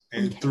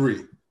In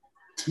 3,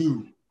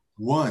 2,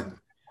 1.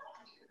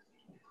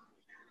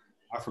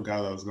 I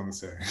forgot what I was going to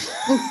say.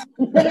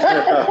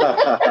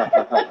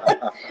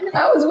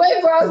 I was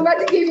waiting for, I was about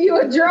to give you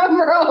a drum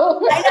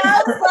roll. I know,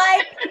 I was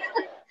like,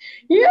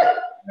 yeah.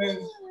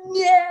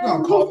 We're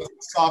going to call this a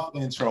soft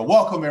intro.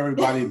 Welcome,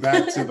 everybody,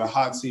 back to the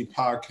Hot Seat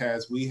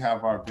Podcast. We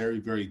have our very,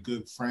 very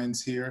good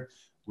friends here.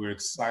 We're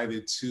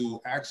excited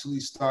to actually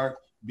start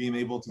being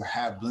able to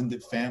have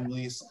blended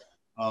families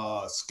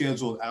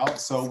scheduled out.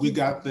 So we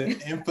got the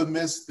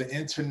infamous, the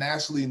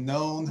internationally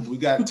known, we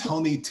got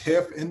Tony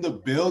Tiff in the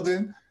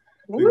building.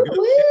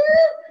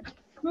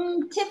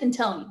 Tiff and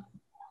Tony.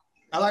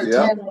 I like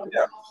Tony.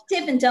 Yeah.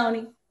 Tiff and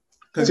Tony.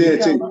 Because we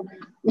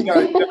got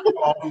to go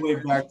all the way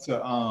back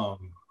to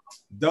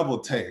Double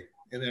Take,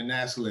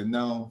 internationally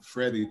known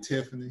Freddie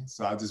Tiffany.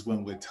 So I just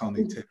went with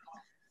Tony Tiff.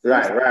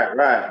 Right.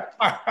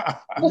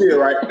 You did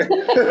right.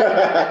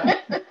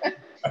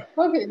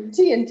 Okay,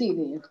 TNT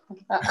then.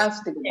 I'll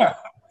stick with that.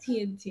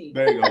 TNT.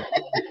 There you go.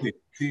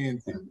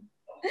 TNT.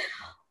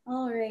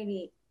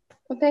 Alrighty.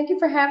 Well, thank you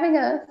for having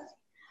us.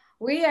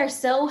 We are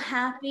so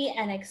happy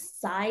and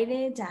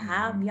excited to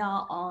have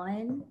y'all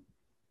on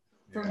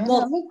for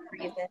multiple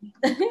reasons.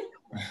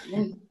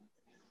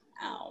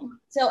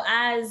 So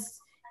as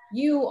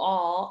you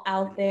all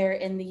out there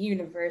in the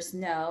universe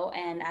know,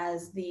 and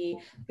as the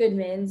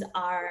Goodmans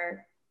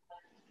are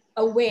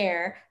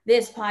aware,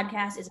 this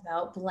podcast is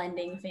about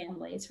blending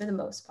families for the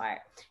most part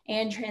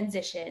and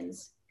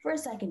transitions for a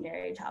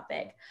secondary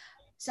topic.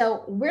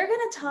 So we're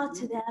going to talk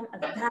to them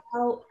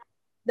about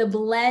the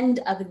blend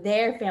of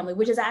their family,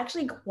 which is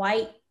actually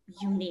quite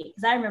unique.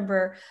 Because I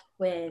remember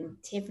when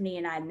Tiffany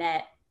and I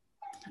met,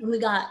 when we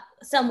got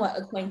somewhat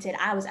acquainted,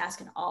 I was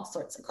asking all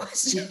sorts of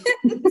questions.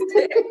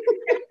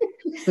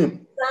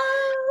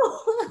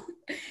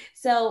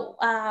 So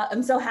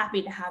I'm so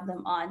happy to have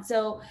them on.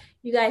 So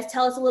you guys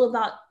tell us a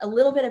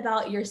little bit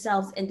about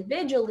yourselves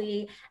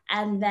individually,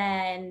 and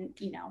then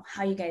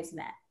how you guys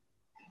met.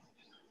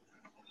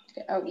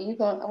 Oh, you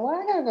going? Well,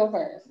 I gotta go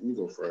first. You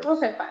go first.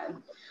 Okay,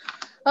 fine.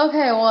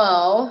 Okay,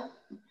 well,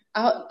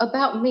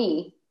 about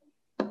me.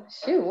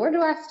 Shoot, where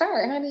do I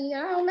start, honey?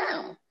 I don't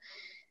know.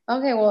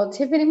 Okay, well,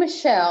 Tiffany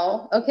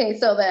Michelle. Okay,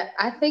 so that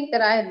I think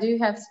that I do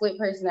have split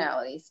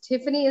personalities.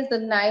 Tiffany is the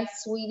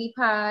nice sweetie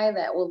pie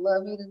that will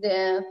love you to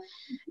death.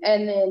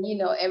 And then,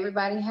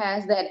 everybody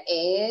has that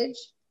edge.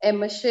 And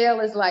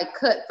Michelle is like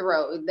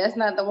cutthroat. That's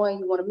not the one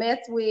you want to mess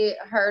with.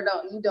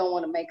 You don't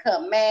want to make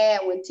her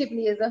mad. When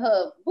Tiffany is a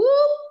hug,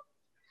 whoop,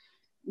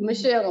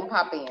 Michelle gonna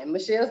pop in.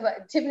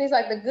 Tiffany's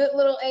like the good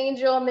little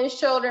angel on this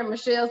shoulder, and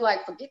Michelle's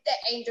like, forget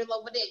that angel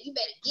over there. You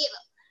better get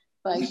her.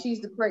 Like she's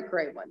the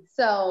great one.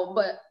 So,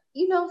 but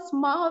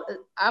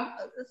I'm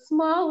a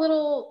small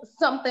little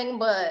something,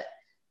 but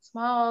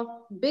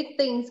big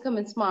things come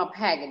in small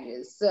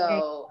packages.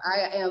 So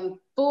I am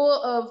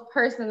full of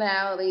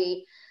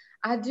personality.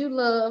 I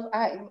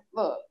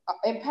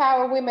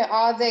empower women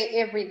all day,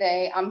 every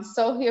day. I'm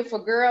so here for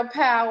girl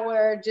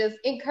power, just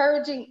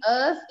encouraging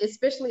us,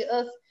 especially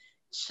us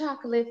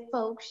chocolate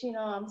folks, you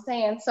know what I'm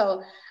saying?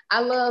 So I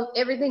love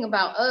everything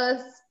about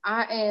us.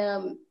 I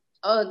am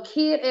a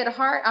kid at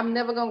heart. I'm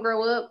never gonna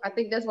grow up. I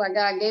think that's why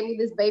God gave me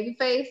this baby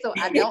face, so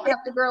I don't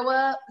have to grow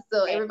up.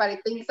 So everybody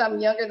thinks I'm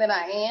younger than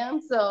I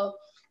am. So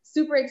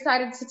super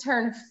excited to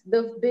turn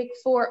the big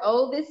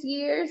 4-0 this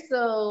year.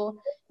 So,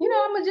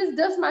 I'm gonna just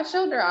dust my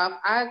shoulder off.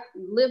 I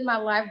live my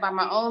life by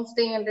my own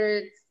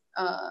standards.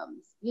 I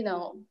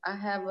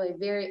have a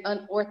very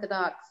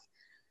unorthodox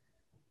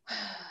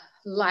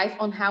life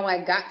on how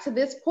I got to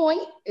this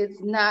point. It's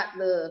not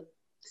the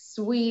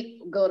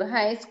sweet go to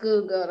high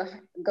school,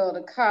 go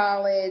to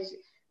college,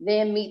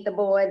 then meet the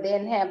boy,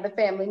 then have the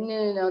family.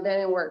 No, that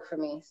didn't work for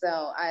me.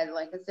 So I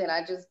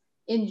just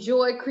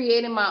enjoy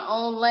creating my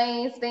own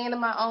lane, staying in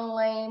my own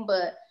lane,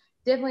 but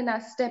definitely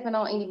not stepping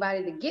on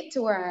anybody to get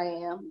to where I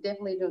am.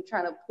 Definitely don't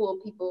try to pull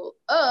people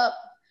up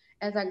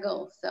as I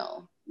go.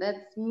 So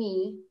that's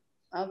me.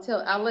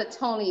 I'll let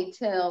Tony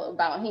tell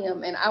about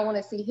him, and I want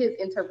to see his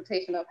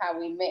interpretation of how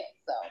we met.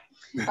 So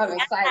I'm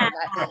excited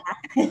about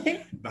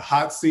that. The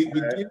hot seat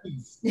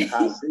begins. The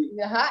hot seat.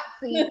 The hot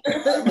seat.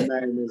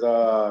 My name is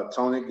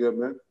Tony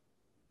Goodman.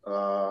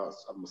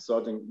 I'm a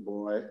Southern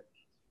boy.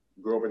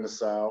 Grew up in the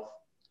South.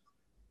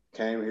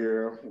 Came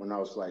here when I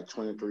was like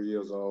 23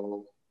 years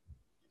old.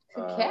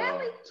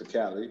 To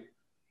Cali.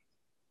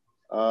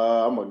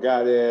 I'm a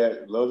guy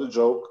that loves to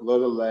joke, love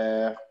to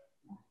laugh.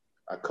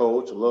 I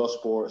coach, I love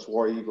sports,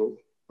 War Eagle.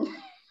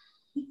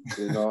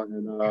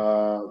 And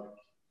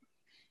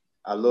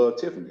I love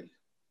Tiffany.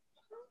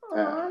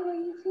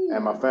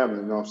 And my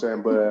family, you know what I'm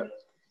saying? But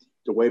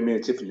the way me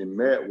and Tiffany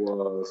met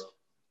was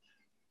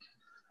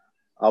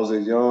I was a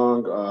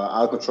young,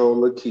 out of control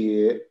little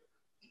kid.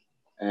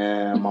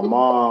 And my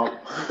mom,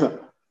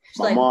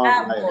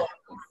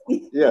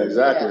 yeah,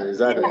 exactly.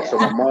 Yeah. So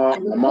my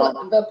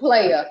mom, the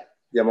player.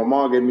 Yeah, my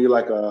mom gave me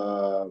like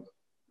a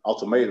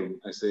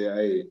ultimatum and said,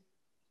 hey,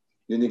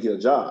 you need to get a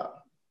job.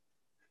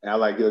 And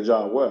I get a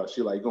job where?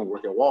 She you're gonna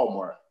work at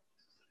Walmart.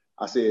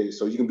 I said,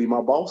 so you can be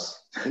my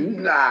boss?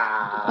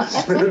 Nah.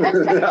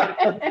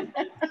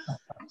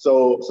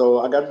 So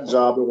I got the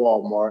job at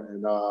Walmart,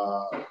 and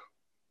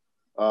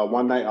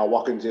one night I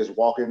just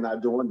walking,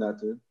 not doing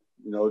nothing,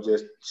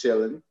 just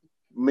chilling,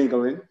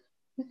 mingling,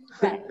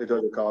 that's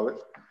what they call it.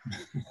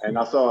 And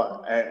I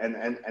saw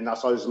and I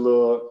saw this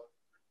little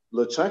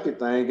chunky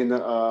thing in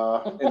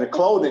the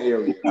clothing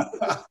area.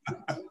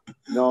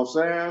 You know what I'm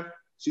saying?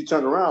 She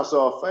turned around,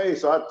 saw her face,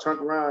 so I turned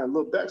around and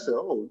looked back, said,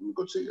 "Oh, I'm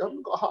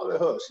gonna go holler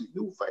at her. She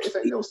new face,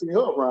 ain't never seen her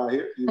around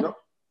here,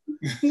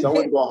 So I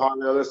went to go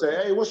holler at her and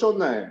say, "Hey, what's your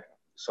name?"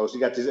 So she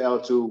got this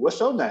attitude. "What's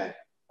your name?"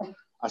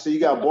 I said, "You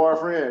got a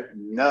boyfriend?"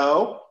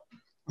 "No."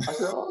 I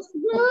said, "Oh,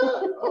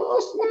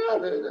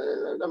 snap.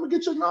 Let me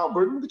get your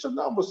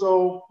number.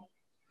 So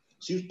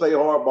she played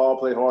hardball,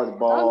 played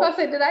hardball. I was about to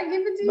say, did I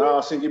give it to you?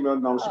 No, she didn't give me a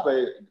number. She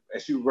played,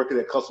 and she was working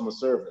at customer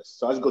service.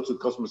 So I just go to the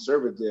customer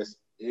service desk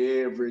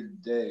every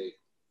day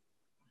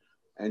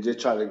and just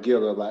try to get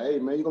her like, "Hey,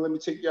 man, you gonna let me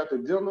take you out to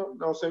dinner?" You know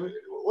what I'm saying?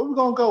 "Where we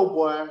gonna go,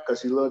 boy?" Because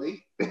she loved to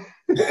eat. At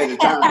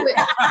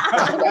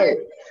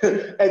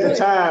the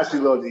time, she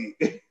loved to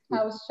eat.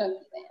 I was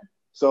chunky then.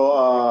 So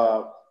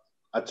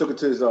I took her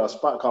to this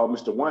spot called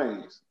Mr.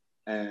 Wayne's,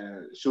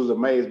 and she was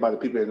amazed by the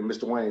people at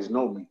Mr. Wayne's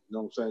know me. You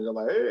know what I'm saying? They're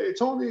like, "Hey,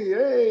 Tony,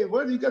 hey,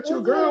 where do you got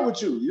your girl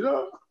with you?"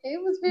 It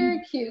was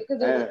very cute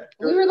because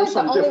we were like the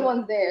only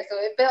ones there, so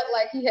it felt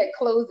like he had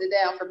closed it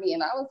down for me,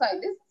 and I was like,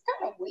 "This is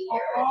kind of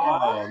weird."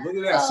 Oh, look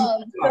at that!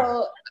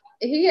 So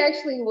he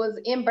actually was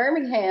in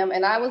Birmingham,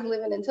 and I was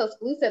living in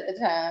Tuscaloosa at the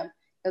time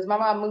because my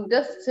mom moved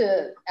us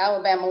to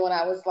Alabama when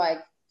I was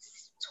like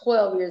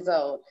 12 years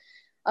old.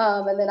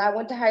 And then I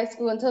went to high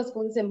school in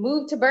Tuscaloosa and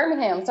moved to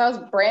Birmingham. So I was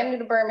brand new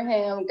to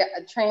Birmingham,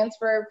 got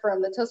transferred from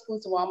the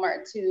Tuscaloosa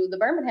Walmart to the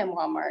Birmingham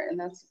Walmart. And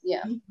that's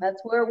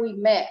where we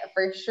met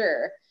for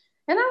sure.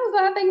 And I was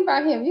like, thinking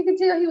about him. You can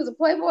tell he was a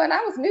playboy, and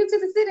I was new to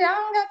the city. I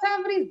don't got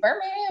time for these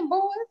Birmingham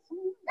boys.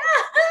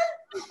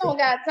 I don't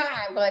got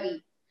time,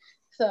 buddy.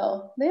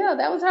 So yeah,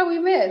 that was how we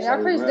met.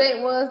 Our first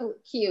date was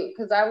cute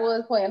because I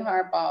was playing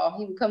hardball.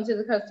 He would come to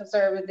the customer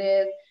service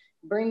desk,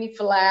 bring me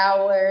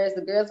flowers.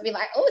 The girls would be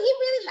like, "Oh, he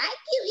really like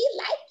you. He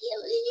like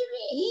you.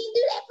 He didn't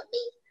do that for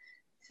me."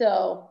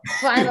 So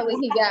finally,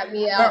 he got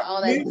me out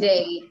on a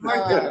date.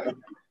 But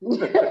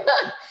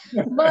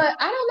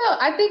I don't know.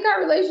 I think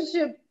our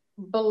relationship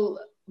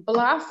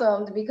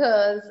blossomed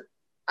because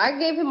I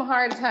gave him a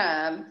hard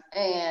time,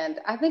 and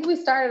I think we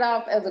started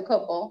off as a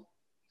couple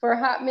for a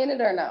hot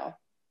minute, or no?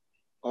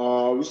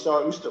 We used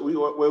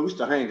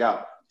to hang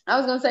out. I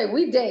was gonna say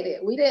we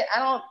dated. We did.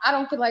 I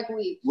don't feel like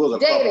we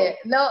dated.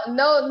 Couple.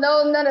 No,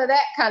 none of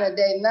that kind of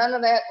dating. None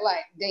of that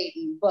like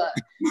dating, but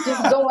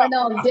just going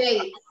on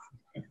dates,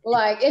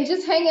 like, and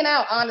just hanging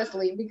out,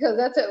 honestly, because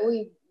that's what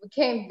we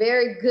became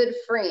very good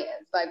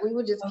friends. Like, we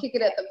would just kick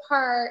it at the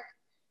park.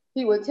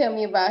 He would tell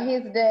me about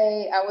his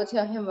day. I would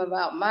tell him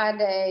about my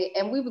day,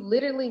 and we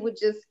would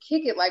just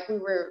kick it like we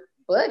were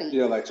buddies.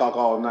 Yeah, like talk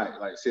all night,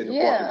 like sit in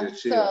the park and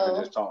just chill and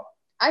just talk.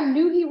 I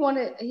knew he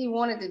wanted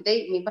to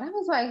date me, but I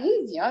was like,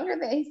 he's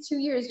 2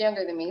 years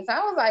younger than me. So I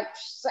was like,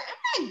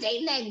 I'm not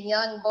dating that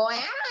young boy.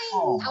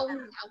 I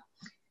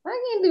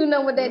can't do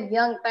nothing with that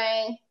young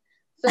thing.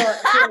 So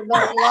for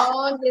the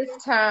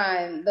longest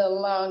time.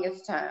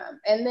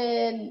 And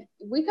then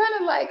we kind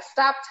of like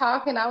stopped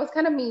talking. I was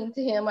kind of mean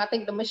to him. I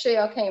think the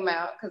Michelle came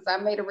out because I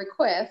made a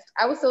request.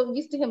 I was so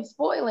used to him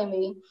spoiling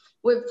me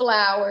with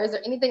flowers or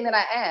anything that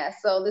I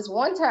asked. So this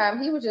one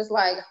time he was just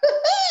like,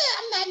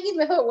 I'm not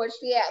giving her what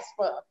she asked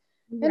for.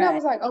 And I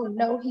was like, oh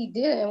no, he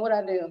didn't. What'd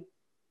I do?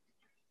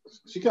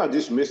 She kind of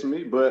dismissed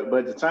me, but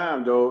at the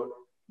time though,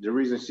 the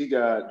reason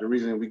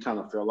we kind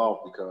of fell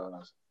off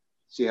because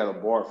she had a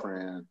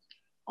boyfriend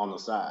on the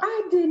side.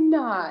 I did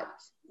not.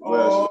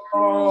 Well,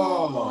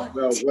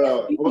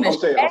 I'm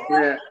saying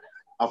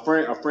a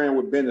friend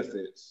with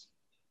benefits.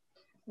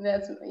 I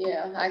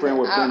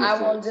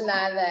won't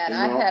deny that.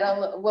 I had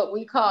what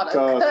we called a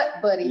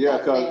cut buddy.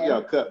 Cut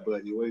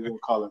buddy. What do you gonna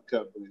call a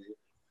cut buddy?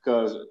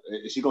 Because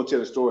if she gonna tell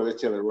the story, let's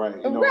tell it right.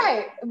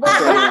 Right. But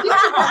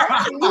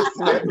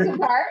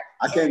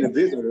I came to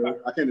visit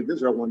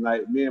her one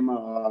night. Me and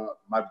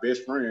my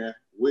best friend,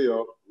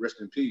 Will,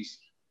 rest in peace.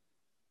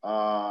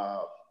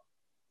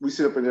 We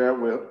sit up in there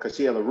because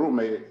she had a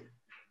roommate,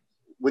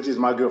 which is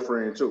my good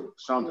friend too,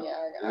 Shonda.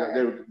 Yeah,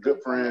 they were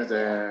good friends,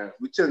 and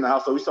we chill in the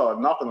house. So we started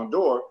knocking on the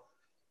door,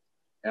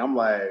 and I'm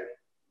like,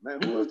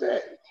 "Man, who was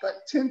that?"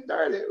 Like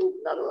 10:30.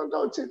 Knocking on the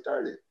door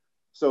 10:30.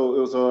 So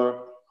it was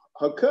her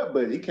cut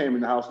buddy. He came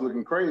in the house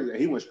looking crazy, and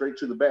he went straight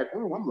to the back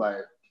room. I'm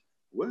like,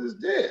 "What is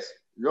this?"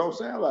 You know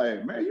what I'm saying?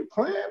 Like, "Man, you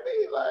playing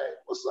me? Like,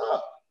 what's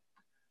up?"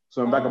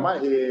 So in the back of my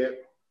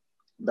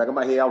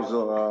head, I was a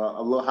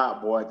little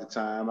hot boy at the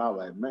time. I was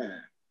like,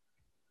 "Man,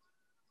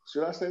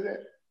 should I say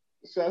that?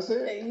 Should I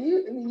say it?"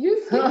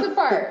 You skipped the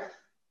part.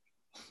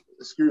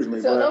 Excuse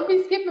me. So don't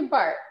be skipping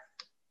part.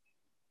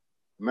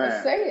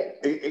 Man, say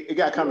it. It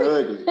got kind of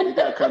ugly. You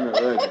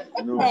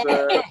know what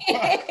I'm saying?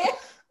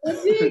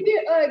 It did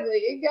get ugly.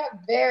 It got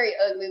very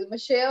ugly.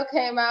 Michelle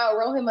came out,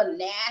 wrote him a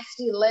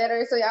nasty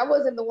letter. So I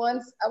wasn't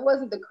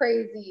the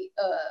crazy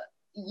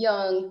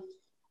young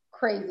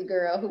crazy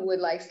girl who would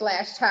like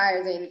slash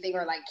tires or anything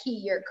or like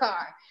key your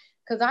car.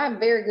 Because I'm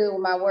very good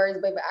with my words,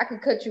 baby. I can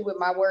cut you with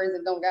my words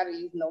and don't gotta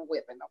use no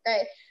whipping,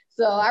 okay?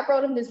 So I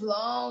wrote him this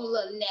long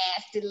little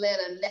nasty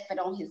letter and left it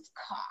on his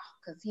car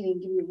because he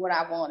didn't give me what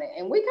I wanted.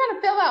 And we kind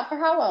of fell out for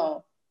how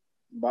long?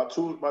 About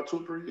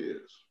 2-3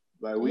 years.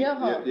 Like we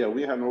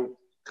had no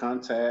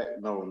contact,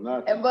 no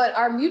nothing. But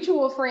our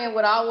mutual friend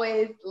would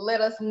always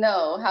let us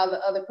know how the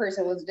other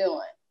person was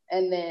doing.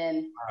 And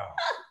then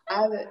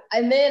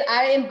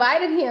I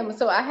invited him.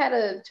 So I had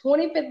a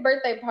 25th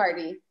birthday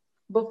party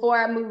before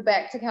I moved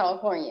back to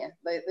California.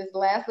 Like this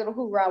last little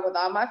hoorah with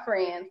all my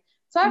friends.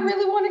 So I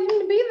really wanted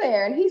him to be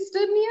there, and he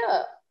stood me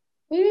up.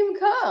 He didn't even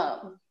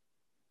come.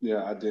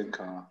 Yeah, I didn't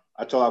come.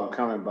 I told I was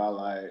coming, but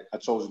I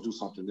chose to do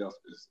something else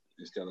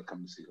instead of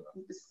coming to see her.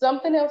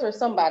 Something else or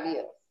somebody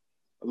else?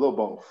 A little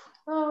both.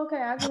 Oh,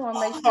 okay. I just want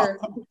to make sure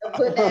to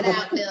put that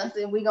out there,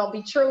 and we're gonna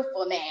be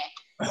truthful now.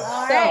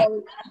 All right.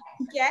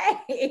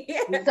 Okay.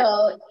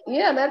 So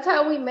yeah, that's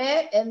how we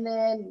met, and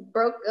then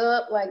broke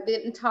up. Like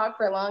didn't talk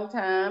for a long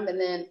time, and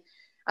then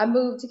I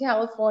moved to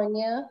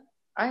California.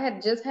 I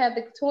had just had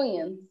the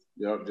twins.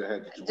 Yep,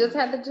 just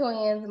had the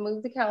twins.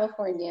 Moved to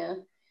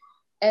California,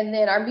 and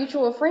then our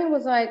mutual friend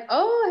was like,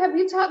 "Oh, have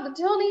you talked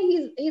to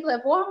Tony? He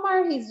left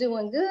Walmart. He's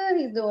doing good.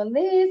 He's doing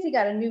this. He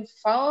got a new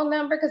phone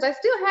number because I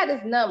still had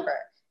his number,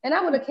 and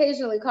I would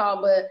occasionally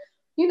call, but."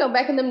 You know,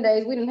 back in them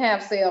days, we didn't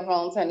have cell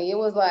phones, honey. It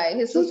was like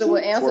his sister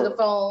would answer the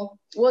phone.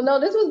 Well, no,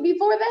 this was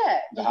before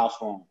that. The house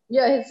phone.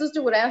 Yeah, his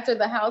sister would answer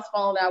the house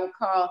phone. I would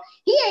call.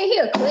 He ain't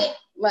here, click.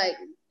 Like,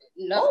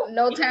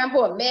 no time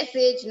for a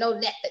message, no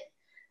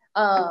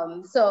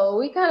nothing. So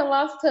we kind of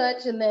lost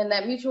touch, and then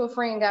that mutual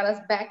friend got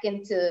us back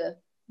into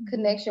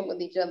connection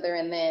with each other,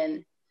 and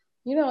then,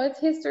 you know,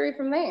 it's history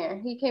from there.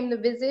 He came to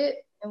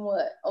visit in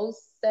what,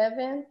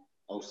 07?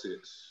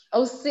 06.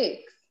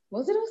 06.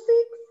 Was it 06?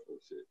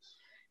 06.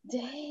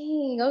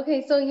 Dang.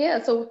 Okay. So yeah.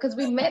 So because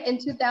we met in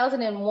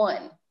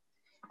 2001.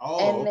 Oh.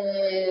 And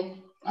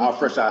then I was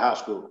fresh out of high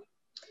school.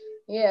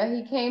 Yeah,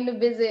 he came to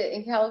visit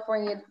in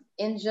California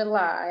in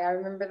July. I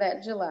remember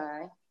that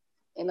July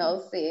in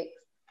 06.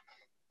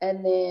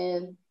 And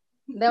then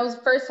that was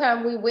the first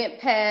time we went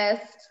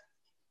past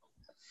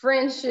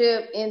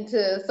friendship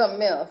into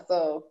something else.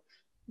 So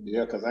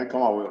yeah, because I ain't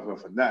come out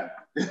with for nothing.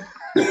 that's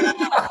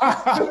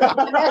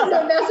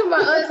what my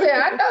aunt said.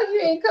 I know you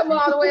ain't come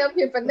all the way up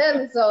here for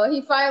nothing. So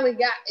he finally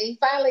got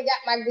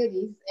my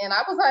goodies. And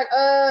I was like,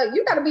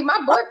 you gotta be my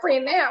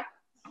boyfriend now.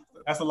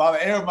 That's a lot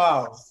of air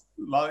miles.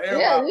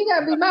 Yeah, you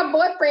gotta be my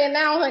boyfriend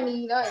now,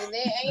 honey. You know,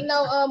 there ain't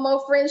no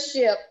more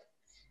friendship.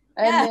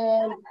 And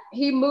then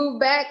he moved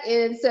back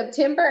in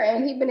September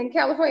and he's been in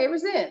California ever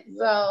since.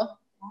 So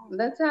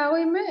that's how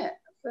we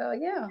met. So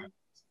yeah.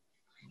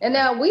 And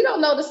now we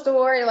don't know the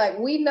story. Like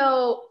we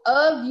know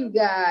of you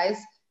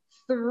guys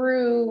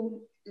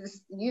through,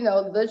 you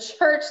know, the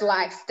church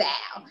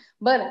lifestyle.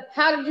 But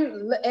how did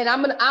you? And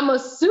I'm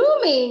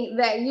assuming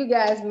that you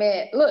guys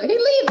met. Look, he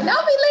leaving.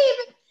 Don't be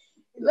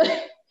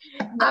leaving.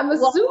 I'm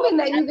assuming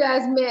that you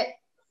guys met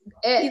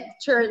at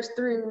church,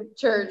 through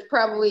church,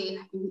 probably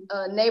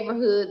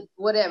neighborhood,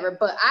 whatever.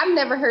 But I've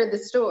never heard the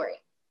story.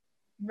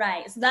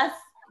 Right. So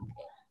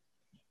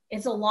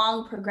it's a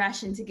long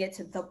progression to get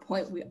to the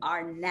point we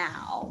are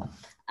now.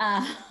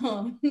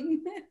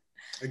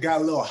 It got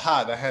a little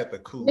hot. I had to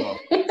cool off.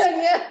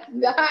 Yeah,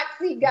 the hot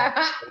seat got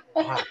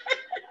hot.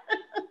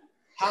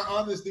 How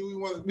honest do we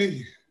want to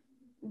be?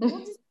 We'll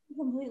just be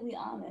completely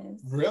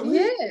honest. Really?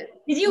 Yeah.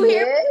 Did you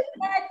hear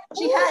that?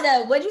 She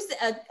had what'd you say?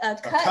 A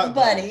cut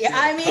buddy. Yeah,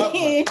 I mean,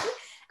 hey,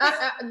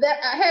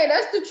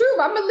 that's the truth.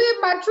 I'm gonna live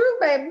my truth,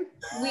 baby.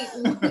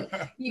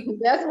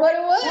 That's what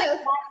it was.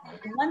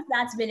 Once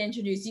that's been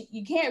introduced,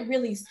 you can't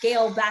really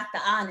scale back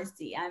the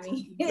honesty. I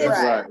mean,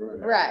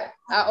 right.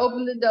 I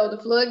opened the door. The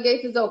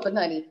floodgates is open,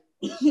 honey.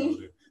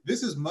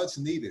 This is much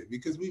needed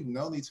because we've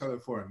known each other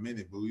for a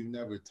minute, but we've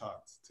never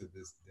talked to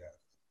this depth.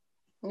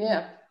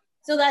 Yeah.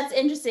 So that's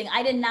interesting.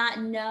 I did not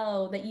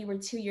know that you were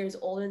 2 years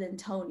older than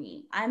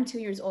Tony. I'm 2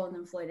 years older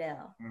than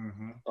Floydell.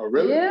 Mm-hmm. Oh,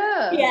 really?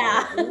 Yeah.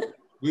 Yeah.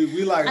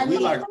 We like.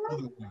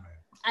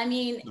 I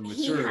mean,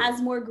 he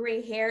has more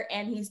gray hair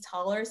and he's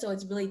taller, so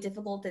it's really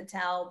difficult to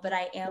tell, but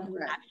I am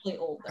actually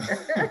older.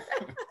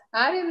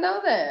 I didn't know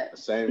that.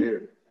 Same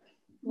here.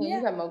 Yeah.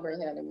 You got more gray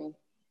hair than me.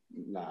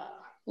 Nah.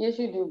 Yes,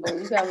 you do, boo.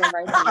 You got one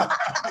right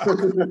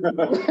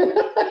here.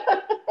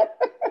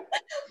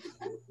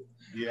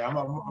 Yeah,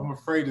 I'm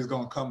afraid it's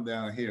gonna come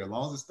down here. As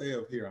long as it stay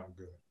up here, I'm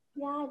good.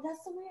 Yeah,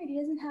 that's so weird. He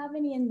doesn't have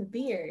any in the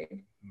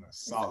beard.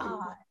 Solid.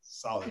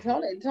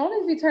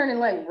 Tony's be turning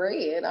like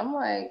red. I'm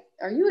like,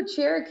 are you a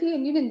Cherokee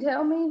and you didn't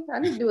tell me? I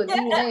need to do a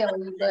DNA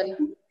on you, buddy.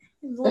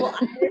 There's a little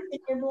Irish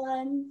in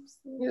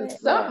your blood.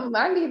 Something.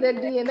 I need that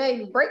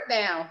DNA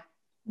breakdown.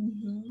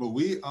 Mm-hmm. But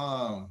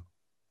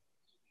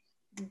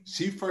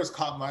she first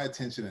caught my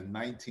attention in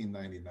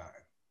 1999.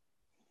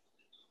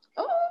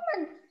 Oh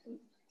my!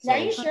 Are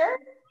you sure?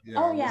 Yeah,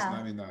 Oh, almost yeah.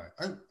 99.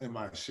 Am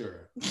I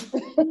sure?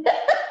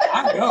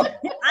 I know.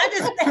 I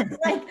just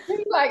like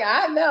He's like,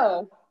 I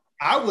know.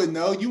 I would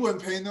know. You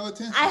wouldn't pay no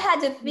attention. I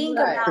had to think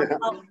Right. about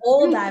how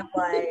old I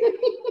was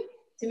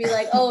to be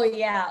like, oh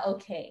yeah,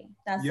 okay.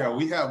 That's Yeah, all.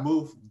 we have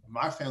moved.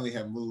 My family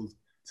had moved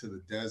to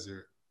the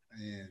desert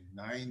in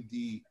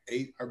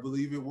 98, I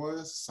believe it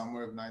was,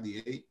 summer of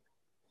 98.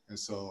 And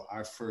so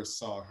I first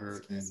saw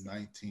her in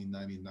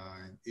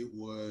 1999. It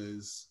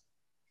was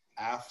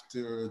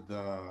after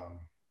the,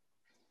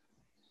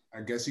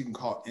 I guess you can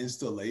call it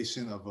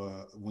installation of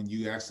when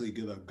you actually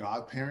get a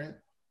godparent.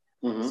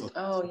 Mm-hmm. So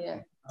Oh yeah.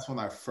 that's when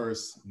I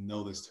first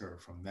noticed her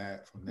from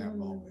that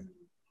moment.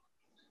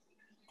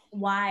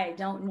 Why? I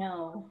don't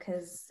know,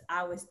 because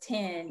I was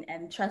 10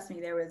 and trust me,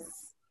 there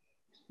was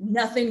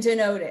nothing to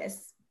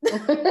notice.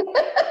 Just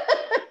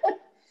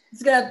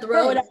gonna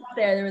throw it out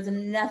there. There was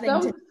nothing to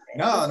notice.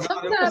 No,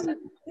 sometimes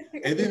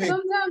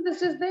sometimes it's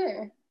just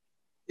there.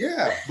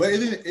 Yeah, but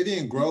it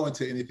didn't grow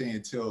into anything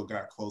until it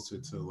got closer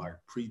to like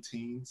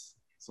preteens.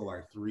 So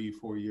like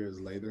 3-4 years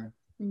later,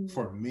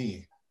 for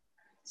me,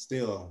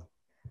 still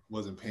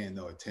wasn't paying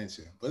no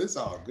attention, but it's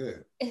all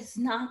good. It's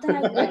not that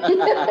I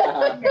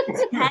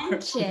wasn't paying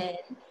attention.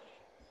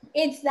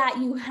 It's that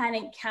you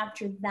hadn't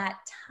captured that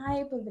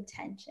type of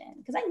attention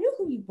because I knew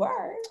who you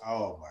were.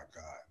 Oh my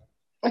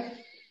God.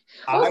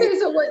 Okay,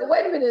 so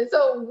wait a minute.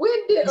 So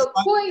when did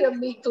Akoya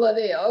meet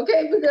Flanell?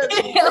 Okay, because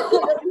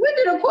when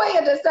did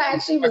Akoya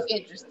decide she was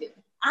interested?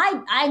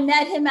 I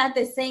met him at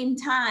the same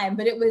time,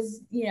 but it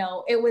was,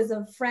 it was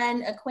a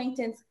friend,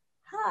 acquaintance.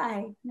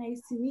 Hi,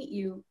 nice to meet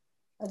you.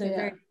 Other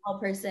very tall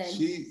person.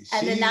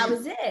 And then that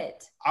was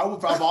it.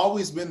 I've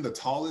always been the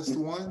tallest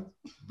one,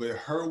 but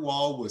her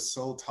wall was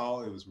so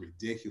tall, it was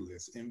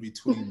ridiculous in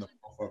between the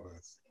both of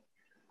us.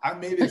 I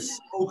made it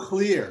so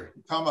clear.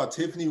 Talking about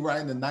Tiffany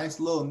writing a nice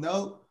little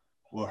note.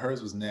 Well,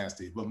 hers was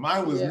nasty, but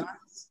mine was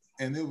nice.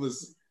 And it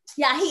was.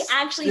 Yeah, he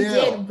actually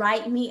did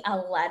write me a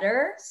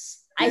letter.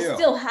 I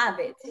still have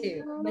it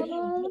too. But he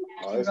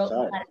actually wrote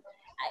a letter.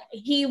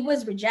 He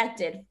was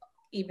rejected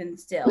even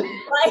still.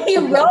 But he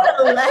wrote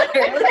a letter.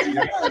 It was really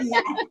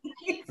nice.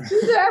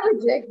 I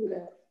rejected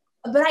it.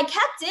 But I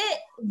kept it,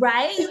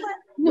 right?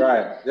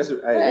 Right. That's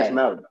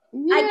matter.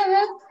 Yeah,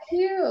 that's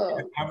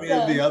cute. How many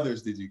of the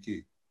others did you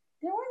keep?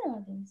 There were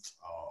no others.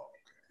 Oh,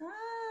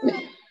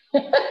 okay.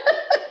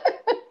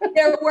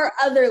 There were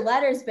other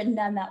letters, but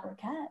none that were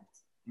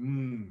kept.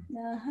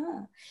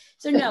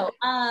 So no,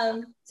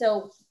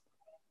 so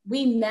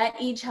we met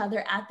each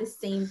other at the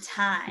same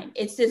time.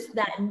 It's just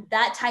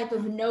that type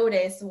of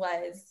notice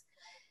was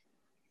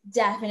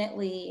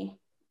definitely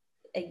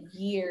a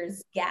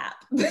year's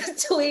gap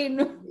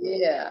between.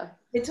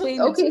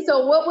 Okay,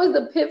 so what was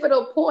the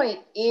pivotal point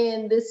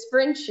in this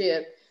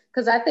friendship?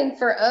 Because I think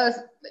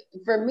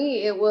for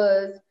me, it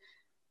was.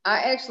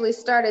 I actually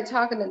started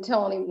talking to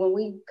Tony when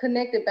we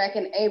connected back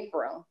in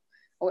April.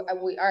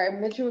 Our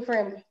mutual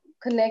friend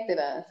connected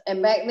us.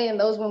 And back then,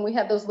 when we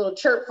had those little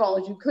chirp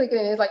phones, you click it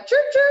and it's like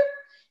chirp, chirp.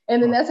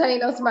 And then that's how you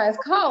know somebody's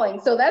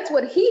calling. So that's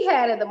what he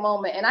had at the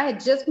moment. And I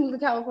had just moved to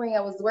California.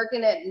 I was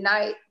working at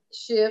night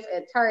shift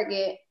at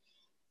Target.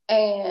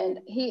 And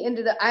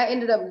I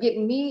ended up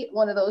getting me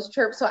one of those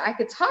chirps so I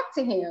could talk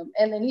to him.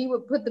 And then he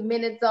would put the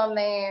minutes on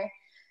there.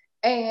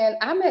 And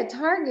I'm at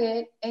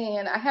Target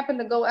and I happened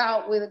to go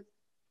out with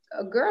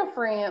a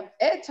girlfriend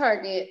at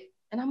Target,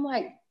 and I'm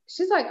like,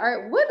 she's like, all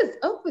right, what is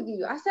up with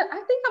you? I said,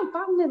 I think I'm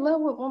falling in love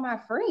with one of my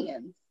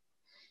friends.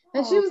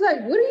 And she was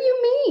like, what do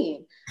you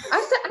mean? I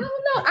said, I don't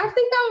know. I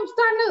think I'm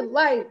starting to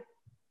like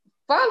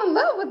fall in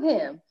love with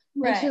him.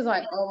 Right. And she's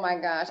like, oh my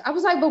gosh. I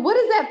was like, but what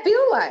does that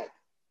feel like?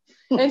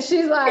 And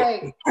she's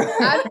like,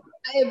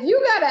 if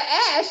you gotta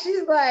ask,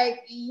 she's like,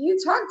 you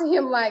talk to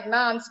him like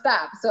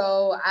nonstop.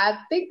 So I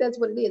think that's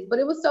what it is. But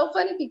it was so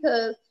funny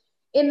because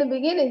in the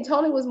beginning,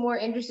 Tony was more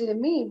interested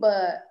in me,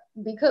 but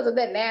because of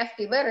that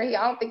nasty letter, I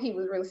don't think he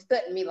was really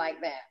studying me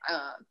like that.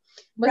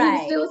 But he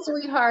was still a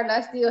sweetheart, and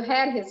I still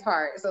had his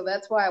heart. So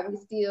that's why we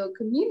still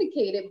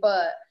communicated.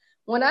 But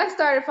when I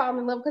started falling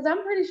in love, because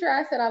I'm pretty sure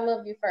I said I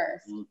love you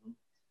first. Mm-hmm.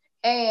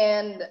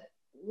 And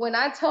when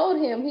I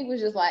told him, he was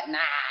just like, nah.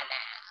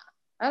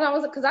 And I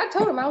was, because I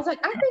told him, I was like,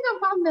 I think I'm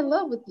falling in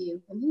love with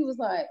you. And he was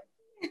like,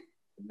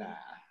 nah.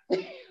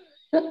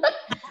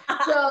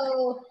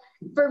 So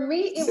for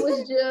me, it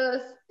was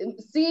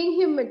just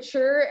seeing him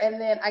mature. And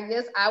then I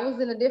guess I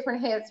was in a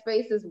different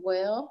headspace as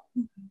well.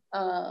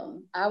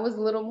 I was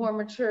a little more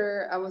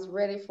mature. I was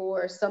ready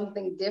for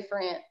something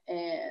different.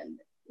 And,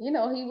 he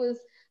was,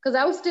 because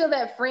I was still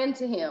that friend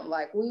to him.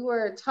 Like we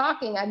were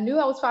talking, I knew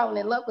I was falling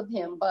in love with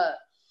him, but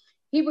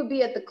he would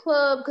be at the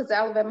club because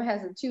Alabama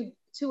has a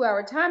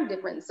two-hour time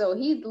difference. So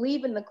he's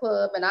leaving the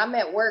club and I'm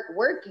at work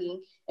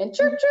working, and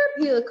chirp, chirp,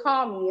 he'll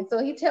call me. And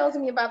so he tells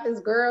me about this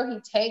girl he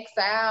takes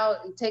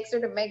her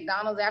to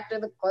McDonald's after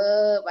the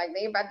club. Like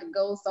they about to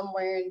go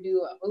somewhere and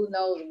do who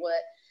knows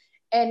what.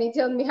 And he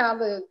tells me how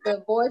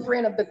the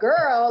boyfriend of the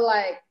girl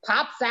like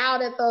pops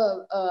out at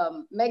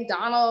the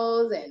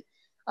McDonald's. And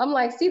I'm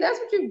like, see, that's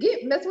what you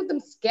get. Mess with them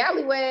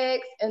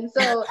scallywags. And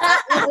so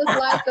it was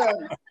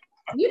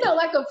like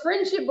like a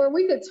friendship where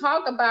we could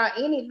talk about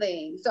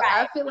anything. So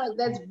I feel like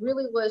that's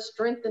really what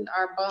strengthened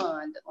our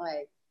bond.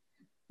 Like,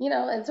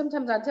 and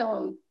sometimes I tell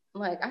him,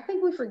 like, I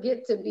think we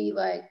forget to be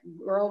like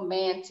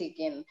romantic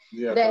and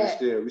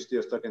that we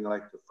still stuck in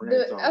like the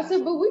friend zone. I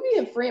said, but we be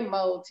in friend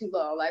mode too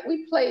long. Like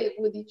we play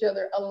with each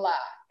other a lot,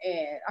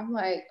 and I'm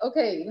like,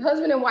 okay,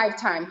 husband and wife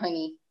time,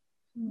 honey.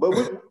 But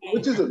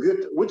which is a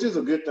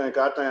good thing.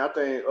 I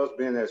think us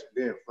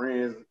being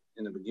friends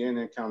in the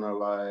beginning kind of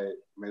like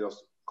made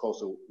us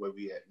closer where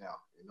we at now.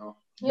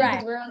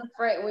 Yeah, we're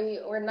unafraid.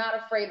 We're not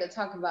afraid to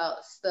talk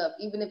about stuff,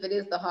 even if it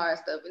is the hard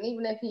stuff, and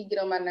even if he get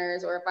on my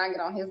nerves or if I get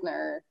on his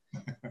nerves,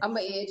 I'm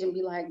gonna edge and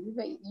be like,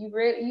 "You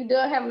ready? You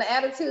done having the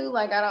attitude?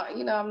 Like I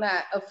don't, I'm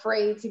not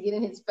afraid to get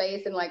in his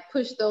face and like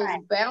push those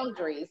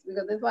boundaries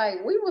because it's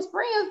like we was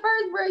friends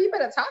first, bro. You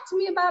better talk to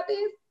me about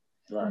this."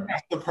 Right.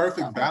 That's the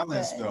perfect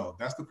balance, though.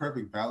 That's the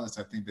perfect balance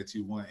I think that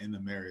you want in the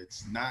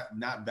marriage.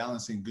 Not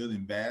balancing good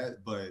and bad,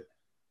 but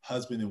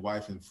husband and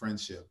wife and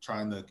friendship,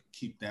 trying to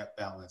keep that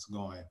balance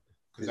going.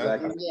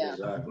 Exactly.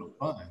 Exactly.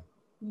 Fun.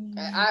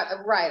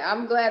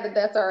 I'm glad that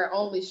that's our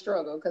only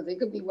struggle because it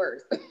could be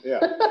worse. Yeah,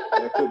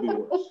 it could be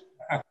worse.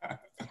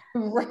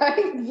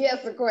 Right?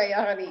 Yes, Sequoia,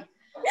 honey.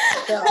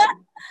 So,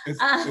 is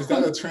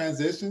that a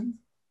transition?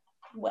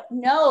 What?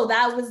 No,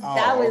 that was okay.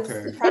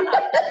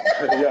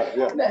 yeah.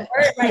 The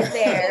word right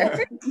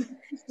there.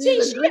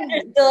 She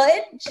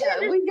understood.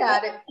 Yeah, we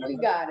got it.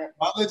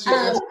 I'll let you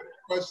answer the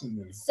question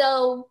then.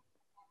 So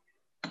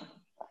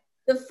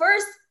the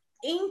first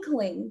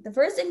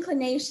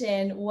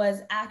inclination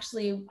was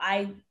actually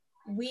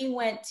we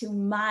went to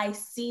my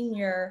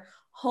senior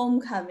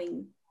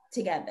homecoming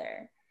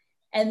together.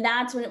 And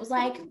that's when it was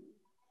like,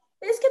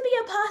 this could be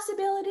a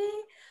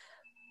possibility.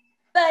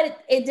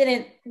 But it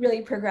didn't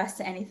really progress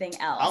to anything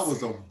else. I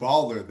was a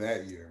baller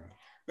that year.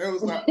 It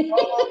was like,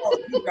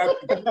 oh, you got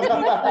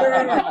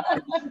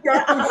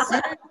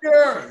the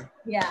senior.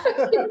 Yeah.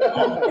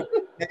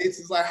 Ace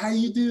is like, how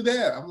you do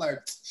that? I'm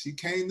like, she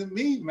came to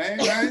me, man.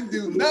 I didn't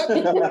do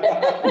nothing.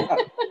 About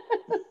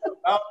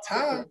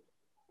time.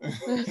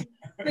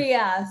 But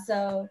yeah,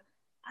 so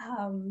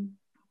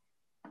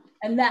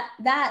and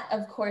that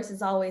of course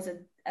is always a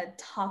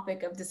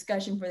topic of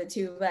discussion for the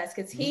two of us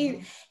because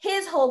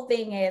his whole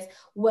thing is,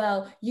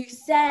 well, you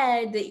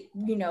said that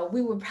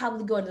we would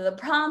probably go to the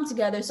prom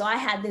together, so I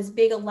had this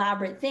big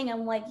elaborate thing.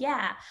 I'm like,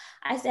 yeah,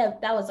 I said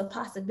that was a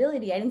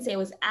possibility. I didn't say it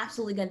was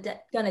absolutely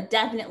gonna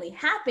definitely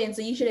happen,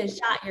 so you should have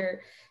shot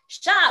your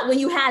shot when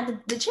you had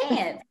the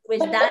chance, which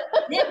that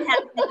didn't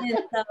happen.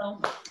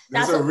 So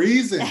there's a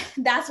reason.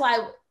 That's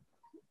why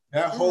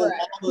that whole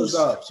wall is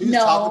up. She was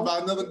talking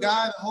about another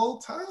guy the whole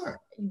time.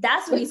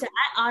 That's what he said.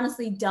 I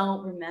honestly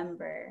don't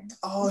remember.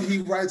 Oh, he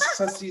writes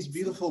such these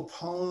beautiful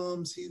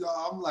poems.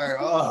 I'm like,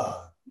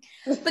 oh.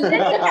 But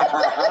then,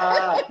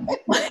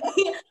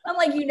 I'm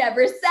like, you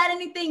never said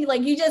anything.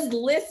 Like, you just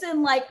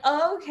listen. Like,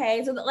 oh,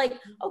 okay. So,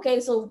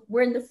 so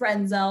we're in the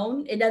friend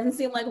zone. It doesn't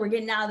seem like we're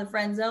getting out of the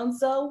friend zone.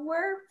 So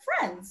we're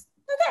friends.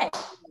 Okay,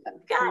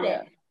 got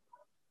it.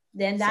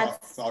 Then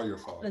that's all your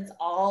fault. That's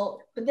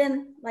all. But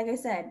then, like I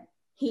said,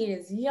 he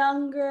is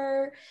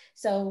younger,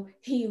 so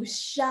he was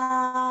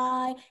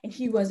shy and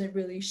he wasn't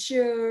really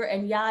sure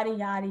and yada,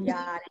 yada,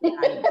 yada, yada.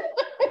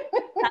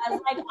 I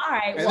was like, all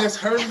right. And it's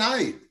her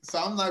night. So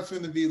I'm not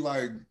finna be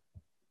like,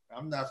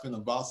 I'm not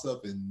finna boss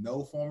up in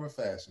no form or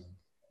fashion.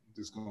 I'm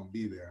just gonna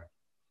be there.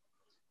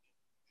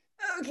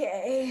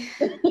 Okay.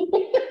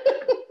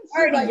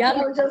 Already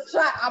young, just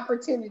shot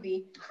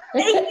opportunity.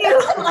 Thank you.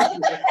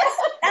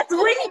 That's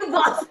when you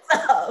boss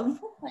up.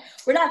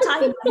 We're not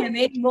talking about him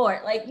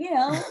anymore. Like,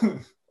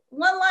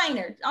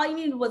 one-liner. All you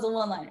needed was a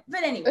one-liner.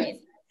 But anyways,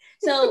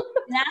 so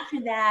after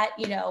that,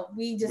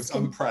 we just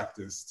was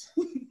unpracticed.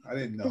 I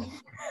didn't know.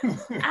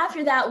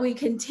 After that, we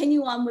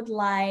continue on with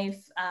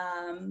life.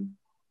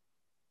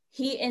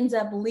 He ends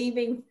up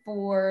leaving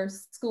for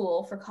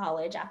school, for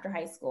college after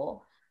high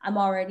school. I'm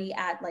already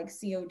at like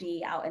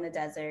COD out in the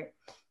desert.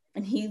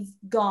 And he's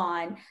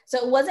gone. So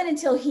it wasn't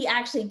until he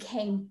actually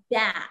came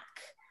back,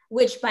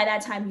 which by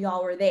that time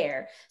y'all were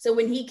there. So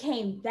when he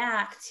came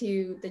back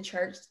to the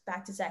church,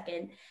 back to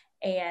Second,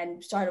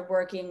 and started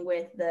working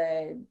with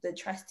the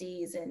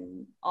trustees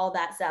and all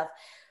that stuff,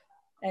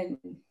 and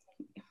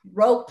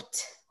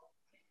roped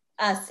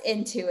us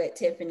into it,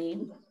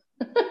 Tiffany.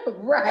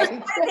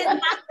 Right.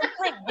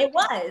 It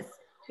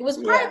was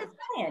part of his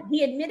plan.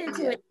 He admitted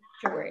to it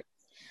afterwards.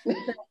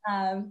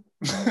 Of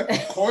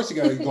course you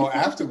gotta go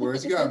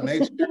afterwards. You gotta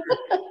make sure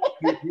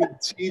you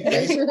achieve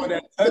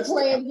that the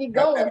plan be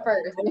going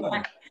first.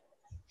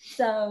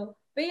 So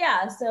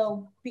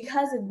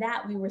because of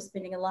that, we were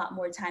spending a lot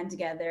more time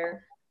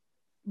together.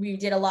 We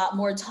did a lot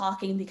more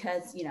talking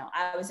because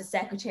I was a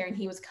secretary and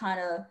he was kind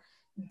of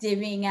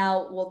divvying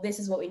out, well, this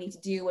is what we need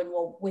to do, and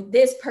well, with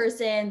this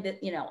person,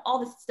 that all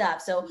this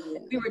stuff. So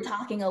we were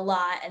talking a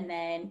lot, and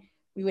then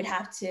we would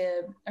have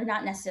to, or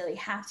not necessarily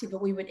have to,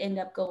 but we would end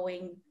up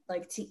going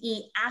like to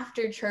eat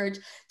after church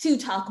to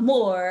talk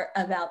more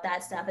about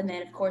that stuff. And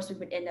then of course we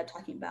would end up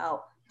talking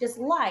about just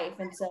life.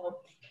 And so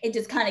it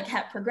just kind of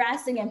kept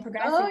progressing and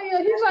progressing. Oh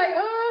yeah, he's like,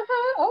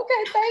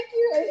 Okay, thank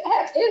you.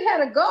 It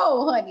had a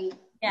goal, honey.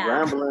 Yeah.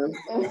 Rambling.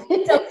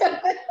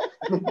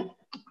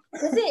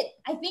 Was it?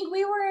 I think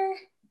we were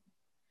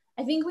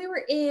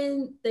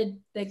in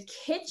the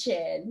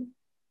kitchen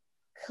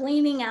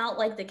cleaning out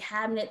like the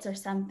cabinets or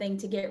something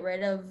to get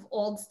rid of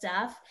old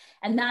stuff.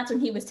 And that's when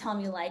he was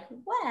telling me like,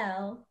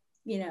 well,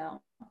 you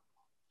know,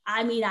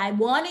 I mean, I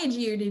wanted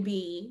you to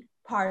be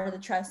part of the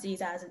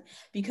trustees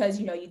because,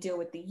 you know, you deal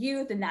with the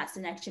youth and that's the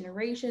next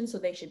generation. So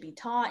they should be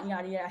taught and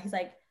yada, yada. He's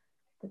like,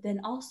 but then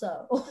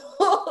also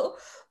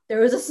there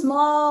was a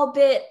small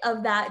bit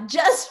of that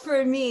just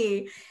for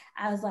me.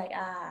 I was like,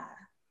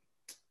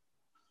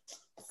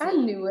 I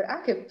knew it.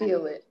 I could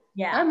feel it.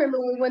 Yeah. I remember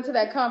when we went to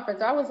that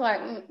conference, I was like,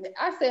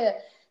 I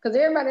said, because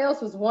everybody else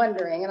was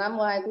wondering. And I'm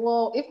like,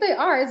 well, if they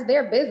are, it's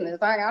their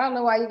business. Like, I don't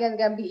know why you guys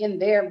got to be in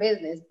their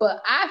business.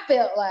 But I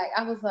felt like,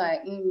 I was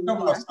like, talking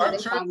about Star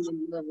Church?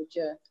 In love with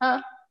you.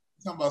 Huh?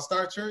 Talking about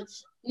Star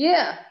Church?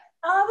 Yeah.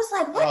 I was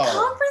like, what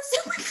conference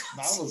did we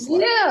go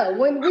to? Yeah,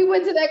 when we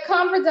went to that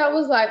conference, I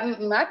was like,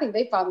 I think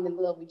they falling in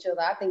love with each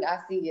other. I think I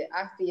see it.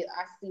 I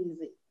sees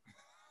it.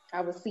 I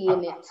was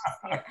seeing it.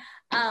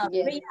 But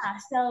yeah,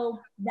 so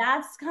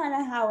that's kind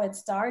of how it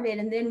started.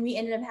 And then we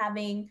ended up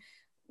having,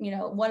 you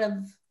know, one of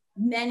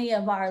many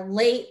of our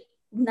late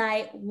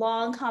night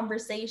long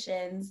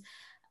conversations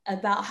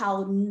about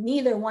how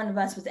neither one of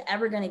us was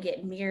ever going to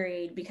get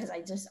married because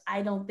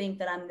I don't think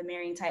that I'm the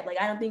marrying type. Like,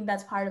 I don't think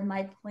that's part of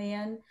my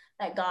plan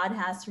that God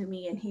has for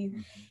me. And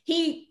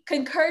he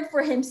concurred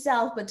for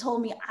himself, but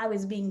told me I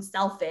was being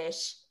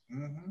selfish.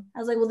 Mm-hmm. I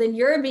was like, well, then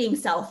you're being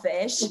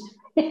selfish.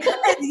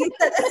 Because you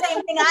said the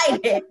same thing I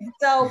did.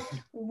 So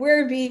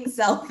we're being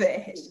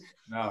selfish.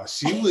 No,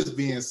 she was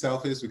being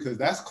selfish because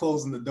that's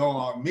closing the door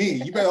on me.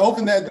 You better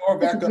open that door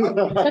back up.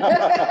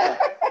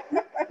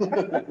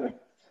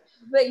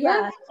 But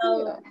yeah,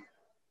 so,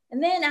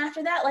 and then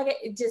after that, like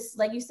it just,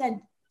 like you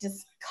said,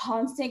 just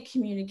constant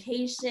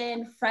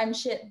communication,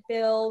 friendship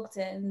built,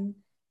 and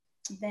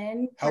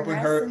then helping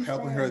her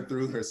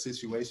through her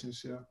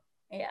situationship.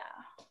 Yeah.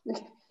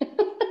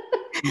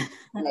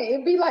 Hey,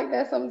 it'd be like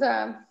that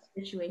sometimes.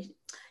 Situation.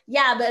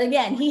 Yeah, but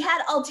again, he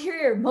had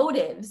ulterior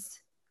motives.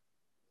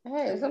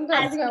 Hey,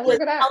 sometimes you gotta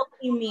work it out.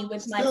 Helping me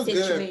with my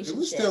situation. It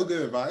was still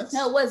good advice.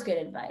 No, it was good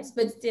advice,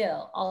 but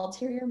still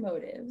ulterior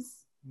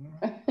motives.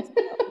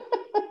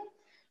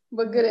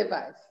 But good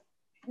advice.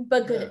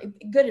 But good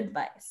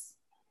advice.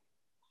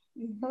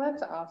 Well,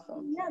 that's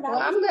awesome. Yeah,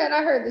 I'm glad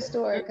I heard the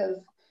story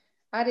because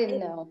I didn't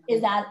know.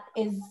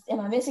 Am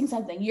I missing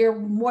something? You're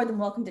more than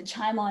welcome to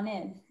chime on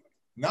in.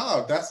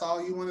 No, that's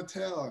all you want to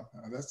tell.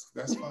 That's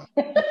fine.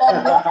 That's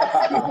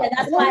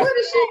what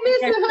is she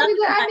missing, honey,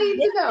 that I need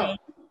to know?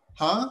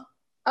 Huh?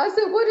 I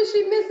said, what is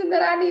she missing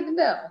that I need to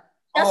know?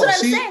 That's what I'm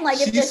saying. Like,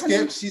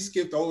 she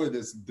skipped over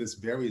this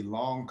very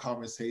long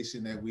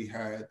conversation that we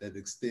had that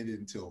extended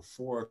until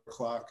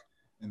 4:00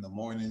 in the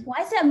morning. Well,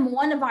 I said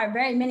one of our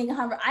very many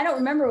I don't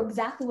remember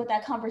exactly what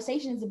that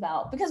conversation is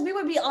about because we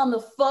would be on the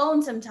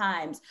phone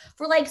sometimes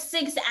for like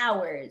 6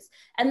 hours.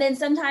 And then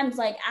sometimes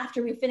like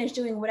after we finish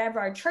doing whatever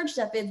our church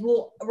stuff is,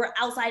 we're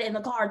outside in the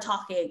car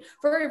talking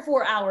for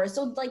 4 hours.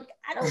 So like,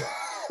 I don't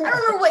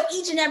remember what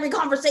each and every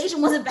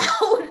conversation was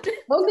about.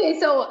 Okay,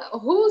 so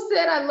who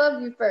said I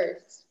love you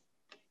first?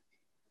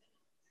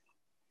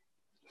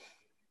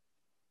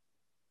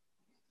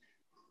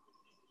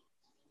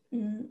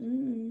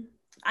 Mm-mm.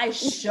 I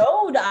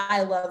showed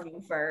I love you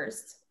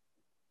first.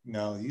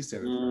 No, you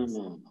said it first.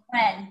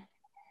 When?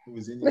 It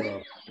was in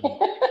your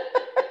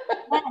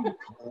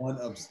one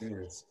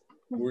upstairs.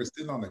 We were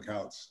sitting on the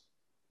couch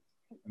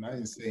and I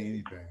didn't say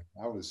anything.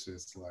 I was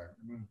just like,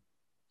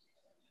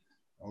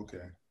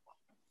 okay.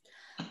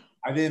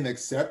 I didn't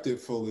accept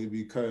it fully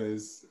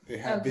because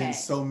it had been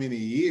so many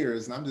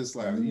years and I'm just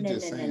like, you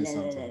just saying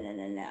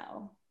something.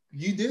 No.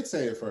 You did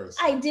say it first.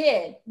 I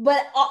did,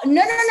 but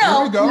no,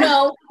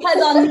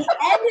 because on the end of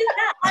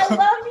that, I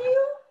love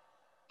you.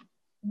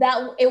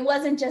 That it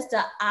wasn't just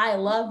a I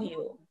love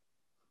you.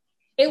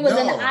 It was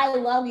an I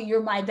love you.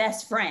 You're my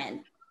best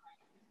friend.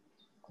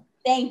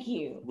 Thank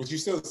you. But you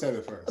still said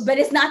it first. But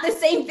it's not the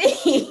same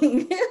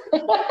thing.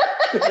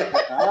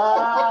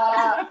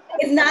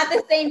 It's not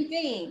the same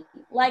thing.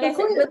 Like I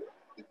said,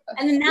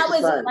 and then that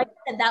was like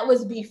I said, that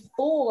was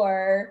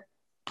before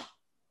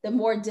the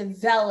more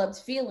developed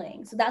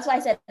feeling. So that's why I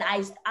said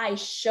I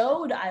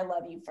showed I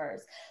love you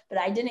first, but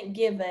I didn't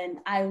give an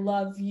I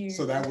love you.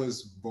 So that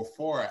was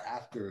before or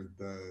after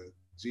the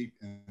Jeep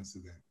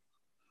incident?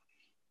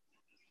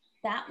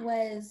 That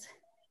was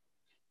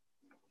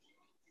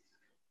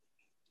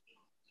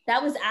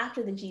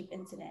after the Jeep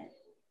incident.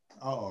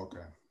 Oh,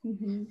 okay.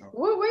 Mm-hmm.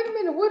 Well, wait a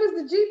minute. What is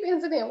the Jeep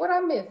incident? What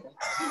I'm missing?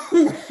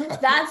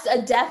 That's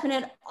a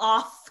definite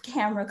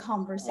off-camera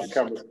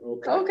conversation.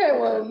 Okay,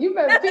 well, you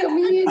better fill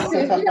me in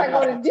since you gotta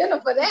go to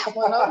dinner for that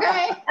one,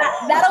 okay?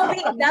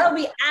 That'll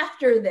be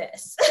after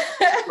this.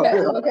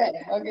 Okay.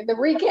 The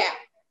recap.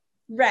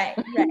 Right.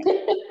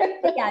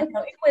 Yeah,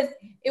 no,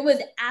 it was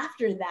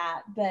after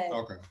that, but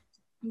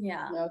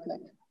yeah.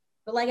 Okay.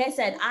 But like I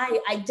said,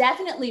 I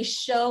definitely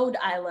showed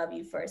I love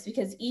you first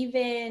because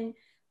even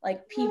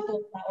like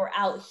people that were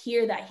out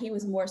here that he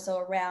was more so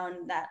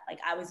around that like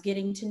I was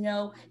getting to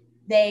know,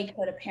 they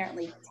could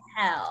apparently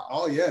tell.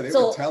 Oh yeah, they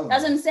were telling.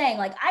 That's what I'm saying.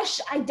 Like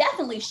I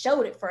definitely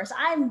showed it first.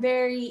 I'm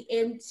very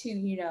into,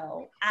 you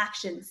know,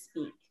 action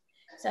speak.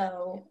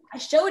 So I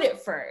showed it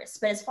first,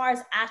 but as far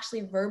as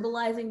actually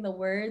verbalizing the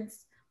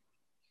words,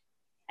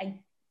 I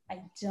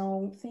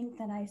don't think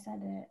that I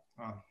said it.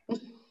 Oh.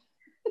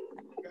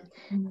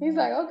 He's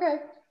like, okay.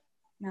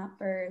 Not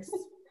first.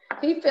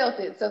 He felt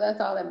it, so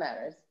that's all that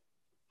matters.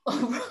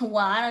 Well,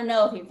 I don't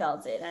know if he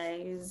felt it.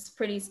 He's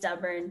pretty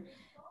stubborn,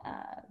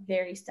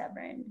 very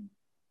stubborn,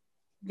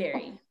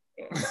 very,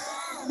 very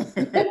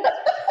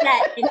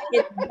set in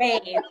his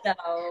ways. So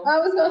I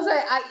was gonna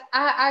say,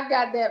 I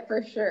got that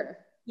for sure.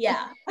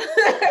 Yeah.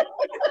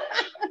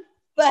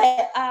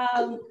 But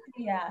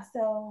yeah.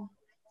 So,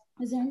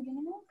 is there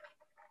anything else?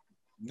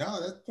 No,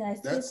 did I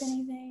skip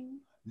anything?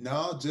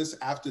 No, just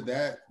after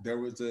that, there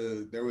was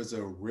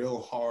a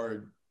real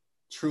hard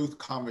truth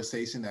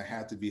conversation that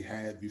had to be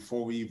had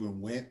before we even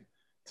went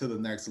to the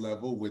next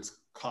level, which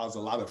caused a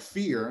lot of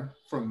fear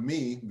from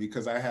me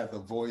because I had the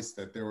voice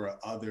that there were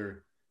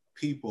other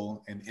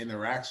people and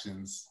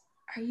interactions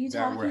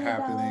that were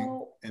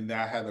happening, and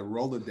that I had a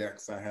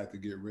Rolodex I had to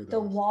get rid of.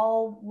 The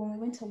wall, when we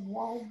went to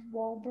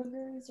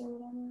Wahlburgers or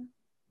whatever.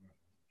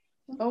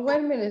 Oh, wait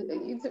a minute.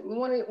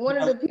 One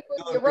of the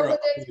people your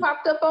Rolodex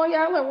popped up on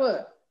y'all or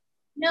what?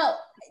 No,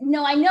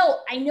 I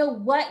know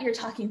what you're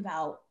talking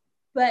about,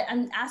 but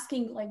I'm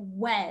asking like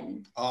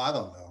when. Oh, I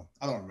don't know.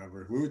 I don't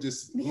remember. We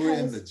were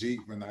in the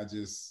Jeep when I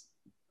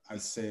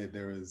said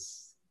there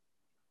was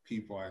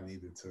people I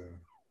needed to.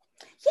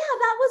 Yeah,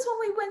 that was when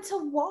we went to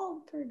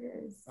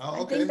Wahlburgers.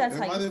 Oh, okay. I think that's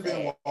it how might you have say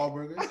been it.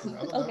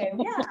 Wahlburgers. Okay,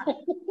 yeah.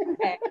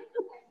 Okay.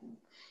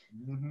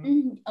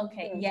 Mm-hmm.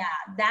 Okay, yeah,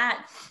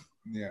 that.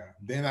 Yeah.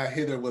 Then I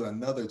hit her with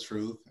another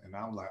truth, and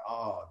I'm like,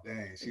 oh,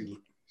 dang,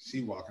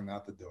 she walking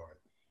out the door.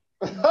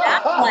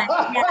 That one,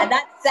 yeah,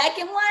 that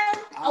second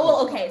one. Oh,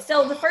 well, okay.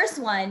 So the first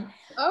one.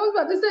 I was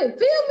about to say,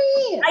 fill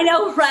me in. I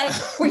know, right?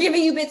 We're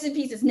giving you bits and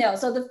pieces. No,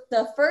 so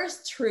the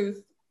first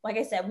truth, like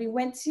I said, we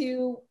went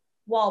to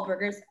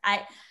Wahlburgers.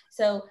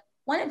 So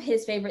one of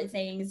his favorite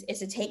things is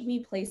to take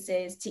me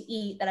places to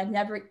eat that I've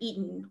never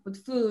eaten,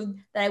 with food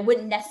that I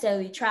wouldn't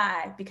necessarily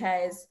try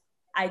because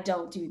I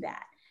don't do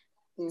that.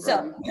 Mm-hmm.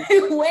 So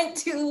we went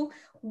to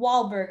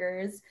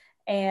Wahlburgers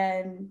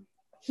and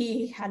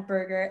he had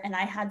burger and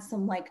I had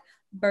some like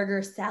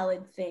burger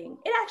salad thing.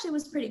 It actually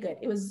was pretty good.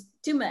 It was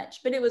too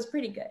much, but it was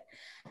pretty good.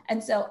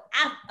 And so,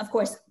 of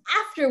course,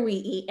 after we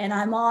eat and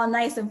I'm all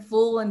nice and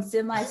full and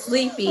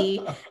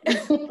semi-sleepy,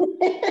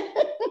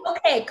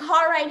 okay,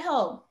 car ride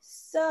home.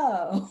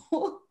 So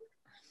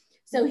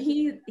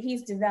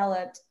he's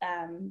developed,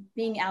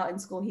 being out in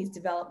school, he's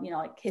developed, you know,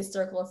 like his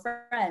circle of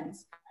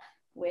friends,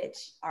 which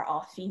are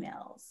all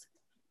females,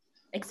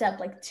 except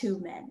like 2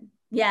 men.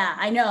 Yeah,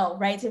 I know,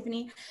 right,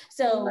 Tiffany?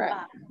 So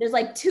right. There's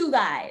like 2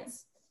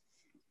 guys,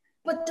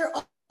 but they're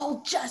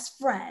all just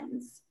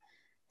friends.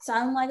 So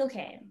I'm like,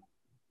 okay,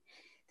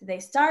 did they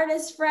start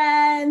as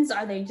friends?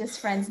 Are they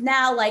just friends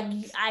now? Like,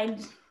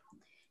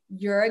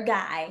 you're a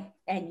guy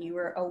and you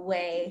were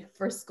away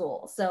for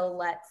school. So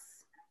let's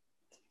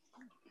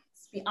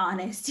be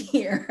honest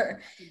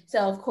here. So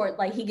of course,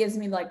 like he gives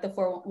me like the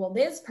 4, well,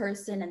 this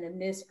person and then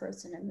this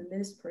person and then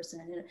this person.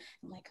 And then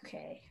I'm like,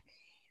 okay.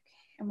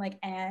 I'm like,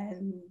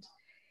 and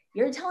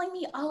you're telling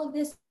me all of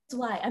this,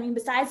 why? I mean,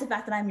 besides the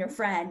fact that I'm your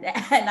friend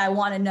and I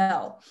want to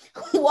know,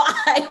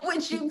 why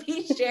would you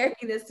be sharing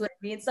this with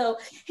me? And so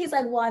he's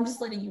like, well, I'm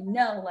just letting you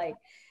know, like,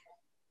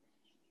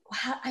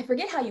 I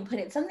forget how you put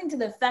it, something to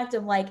the effect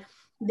of like,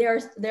 there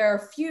are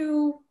a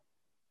few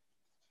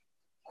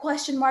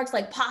question marks,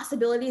 like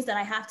possibilities that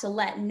I have to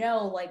let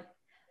know, like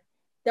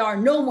they are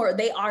no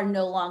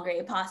longer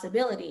a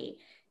possibility.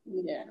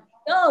 Yeah.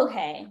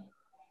 Okay.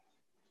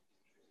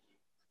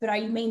 But are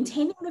you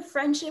maintaining the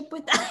friendship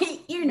with that?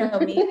 You know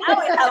me. I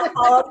would have a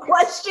follow-up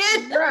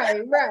question.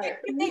 Right. Like,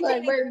 wait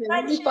a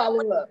minute, we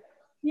follow up.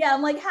 Yeah,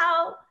 I'm like,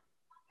 how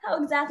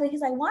exactly?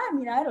 He's like, why? I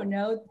mean, I don't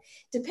know.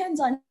 Depends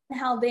on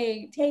how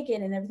they take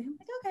it and everything. I'm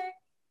like, okay,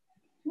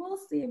 we'll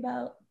see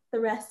about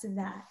the rest of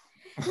that.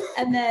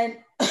 And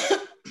then,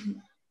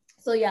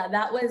 so yeah,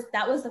 that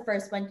was the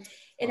first one.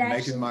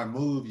 Making my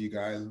move, you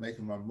guys,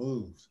 making my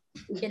moves.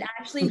 It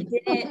actually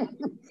didn't.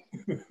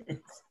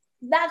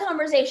 That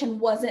conversation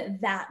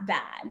wasn't that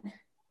bad.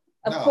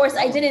 Of course,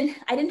 I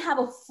didn't have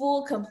a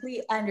full,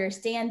 complete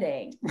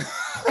understanding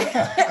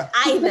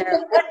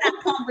either, but that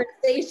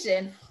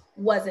conversation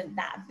wasn't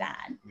that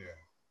bad. Yeah.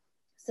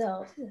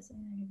 So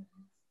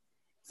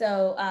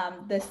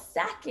the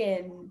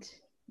second,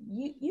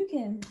 you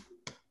can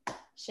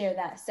share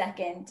that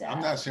second. I'm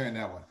not sharing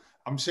that one.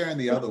 I'm sharing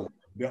the other one.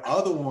 The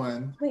other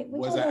one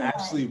was I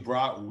actually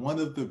brought one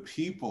of the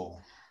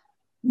people.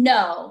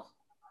 No.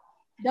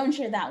 Don't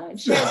share that one.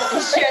 Share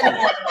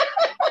that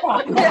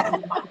one.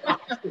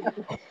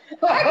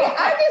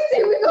 I can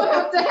see we're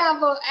gonna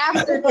have an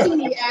after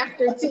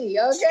tea,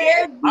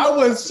 okay?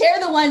 Share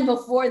the one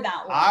before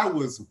that one. I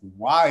was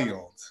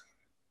wild.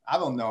 I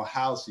don't know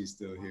how she's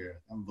still here.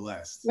 I'm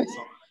blessed. So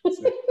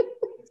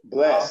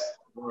Blessed.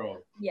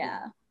 World.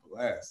 Yeah.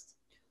 Blessed.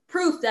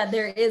 Proof that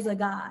there is a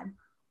God.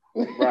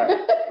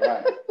 Right.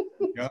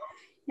 Yep.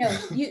 No,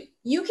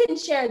 you can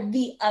share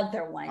the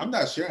other one. I'm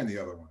not sharing the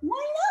other one.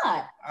 Why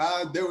not?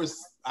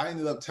 I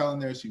ended up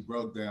telling her, she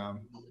broke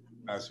down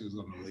as she was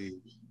going to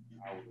leave.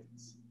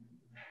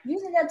 You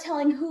ended up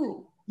telling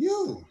who?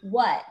 You.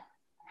 What?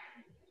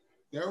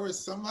 There was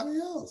somebody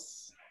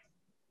else.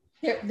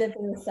 That there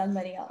was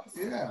somebody else.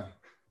 Yeah.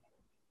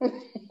 There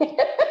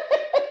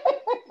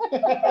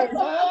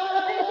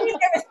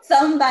was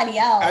somebody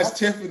else. As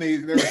Tiffany,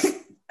 there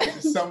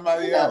was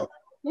somebody else.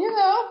 You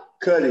know.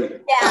 Cuddy.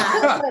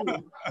 Yeah.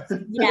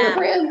 Yeah.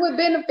 Friends with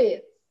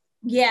benefits.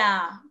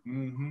 Yeah.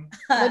 Mm-hmm.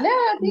 But now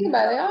I think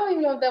about it, I don't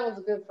even know if that was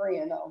a good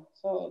friend though.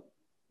 So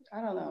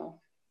I don't know.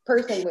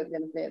 Person with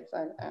benefits.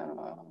 I don't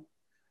know.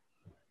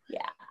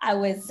 Yeah. I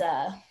was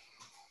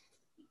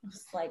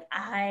like,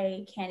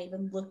 I can't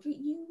even look at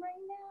you right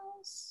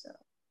now. So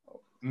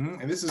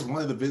And this is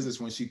one of the visits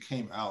when she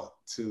came out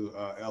to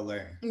LA.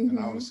 And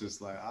I was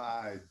just like,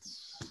 I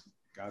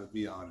gotta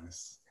be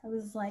honest. I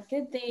was like,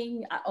 good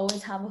thing I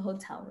always have a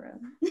hotel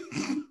room.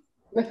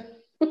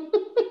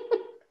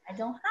 I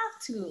don't have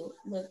to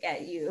look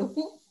at you.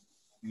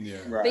 Yeah.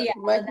 Right. But yeah,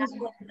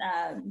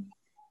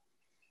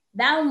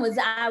 that one was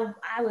I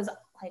was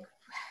like,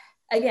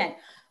 again,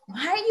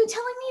 why are you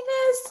telling me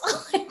this?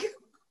 Like,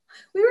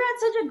 we were at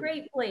such a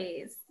great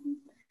place.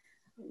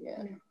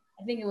 Yeah.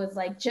 I think it was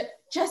like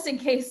just in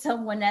case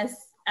someone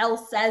else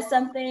says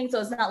something, so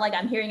it's not like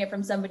I'm hearing it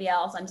from somebody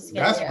else. I'm just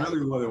That's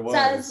really what it was.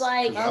 So it's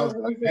like I was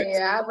gonna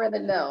say, I'd rather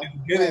know.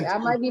 Like, I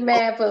might be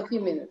mad for a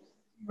few minutes.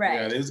 Right.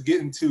 Yeah, it was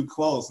getting too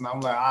close, and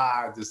I'm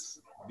like,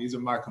 these are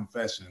my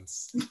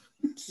confessions.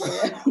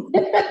 Yeah.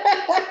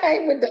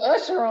 With the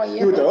usher on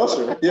you. With the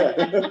usher, yeah.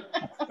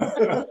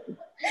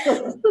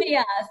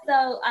 Yeah.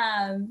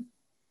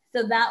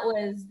 So that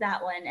was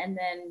that one, and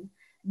then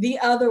the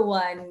other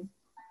one,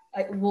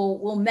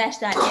 we'll mesh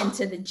that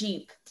into the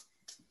Jeep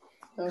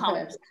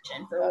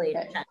conversation for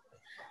later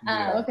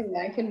time. Okay,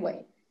 I can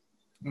wait.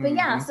 But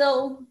yeah,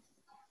 so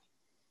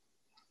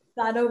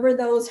got over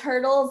those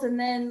hurdles, and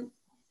then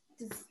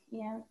just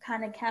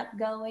kind of kept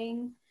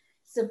going.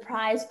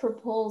 Surprise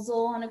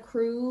proposal on a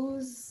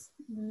cruise.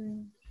 I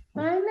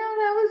know,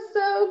 that was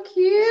so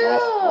cute.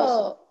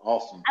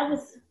 Awesome.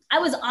 I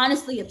was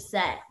honestly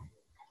upset.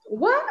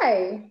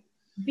 Why?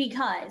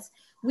 Because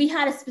we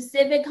had a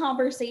specific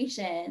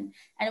conversation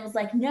and it was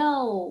like,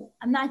 no,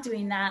 I'm not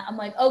doing that. I'm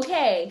like,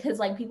 okay, because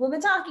like people have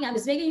been talking. I'm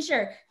just making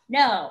sure.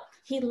 No,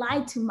 he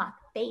lied to my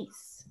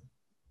face.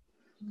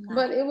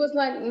 But it was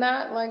like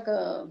not like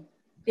a.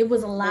 It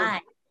was a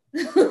lie.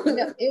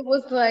 It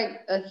was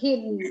like a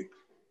hidden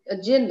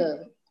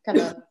agenda, kind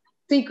of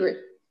secret.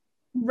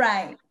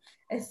 Right,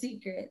 a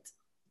secret.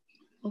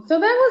 So that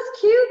was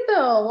cute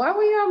though. Why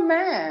were y'all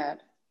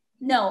mad?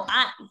 No,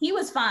 he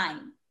was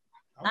fine.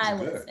 I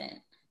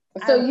wasn't.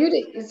 So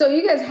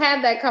you guys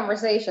had that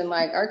conversation,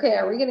 like, okay,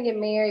 are we gonna get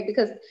married?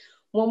 Because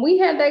when we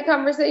had that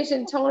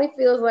conversation, Tony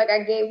feels like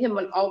I gave him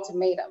an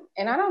ultimatum,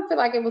 and I don't feel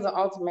like it was an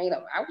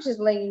ultimatum. I was just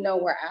letting you know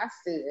where I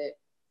stood,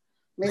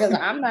 because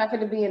I'm not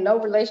gonna be in no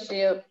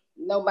relationship,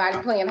 nobody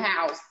playing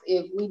house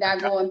if we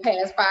not going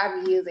past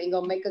 5 years and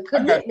gonna make a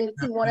commitment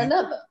to one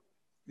another.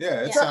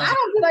 Yeah. So I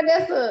don't feel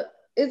like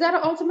is that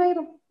an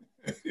ultimatum?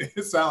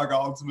 It sounds like an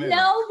ultimatum.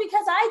 No,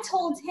 because I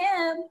told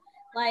him,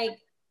 like,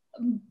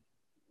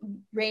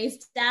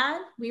 Ray's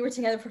dad, we were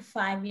together for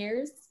 5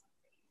 years.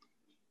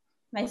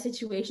 My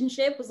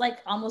situationship was like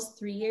almost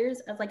 3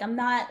 years. I was like, I'm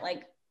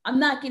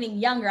not getting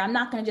younger. I'm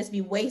not going to just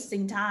be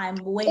wasting time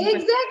waiting.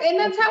 Exactly. And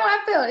that's how I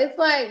felt. It's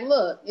like,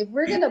 look, if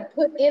we're going to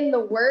put in the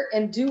work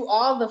and do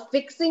all the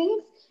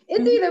fixings,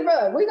 it's either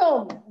we're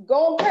going to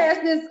go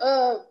past this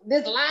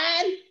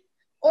line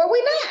or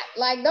we not.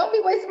 Like, don't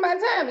be wasting my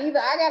time. Either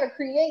I got to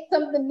create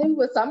something new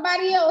with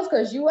somebody else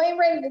because you ain't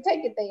ready to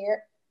take it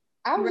there.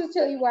 I was just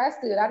telling you where I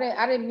stood.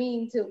 I didn't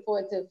mean for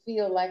it to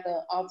feel like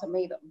an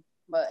ultimatum,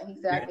 but he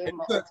said I gave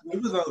him an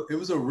ultimatum. It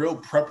was a real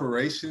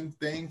preparation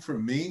thing for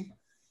me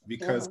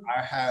because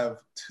I have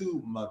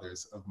two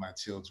mothers of my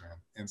children,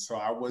 and so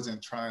I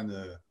wasn't trying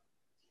to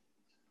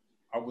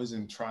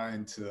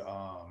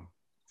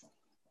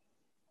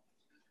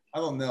I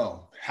don't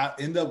know,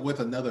 end up with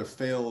another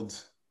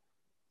failed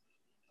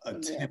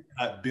attempt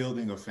at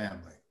building a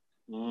family.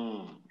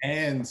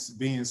 And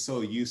being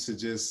so used to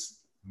just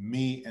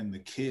me and the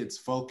kids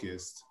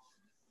focused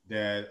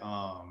that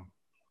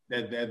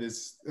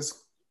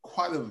it's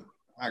quite a,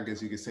 I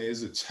guess you could say,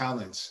 it's a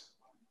challenge.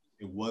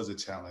 It was a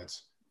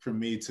challenge for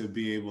me to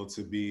be able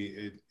to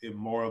be it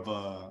more of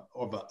a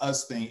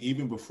us thing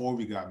even before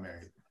we got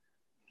married,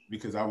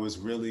 because I was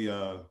really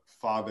a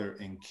father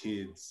and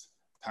kids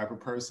type of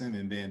person,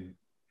 and then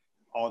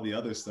all the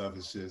other stuff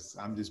is just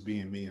I'm just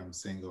being me. I'm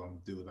single. I'm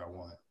do what I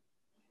want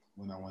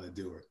when I want to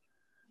do it.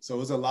 So it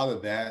was a lot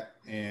of that,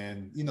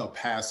 and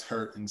past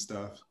hurt and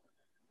stuff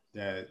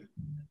that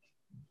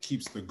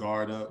keeps the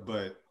guard up.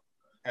 But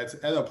at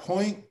a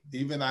point,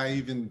 I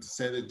even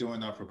said it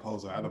during our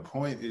proposal. At a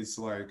point, it's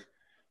like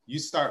you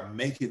start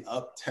making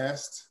up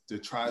tests to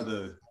try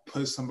to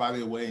push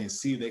somebody away and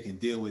see if they can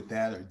deal with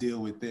that or deal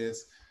with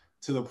this,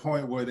 to the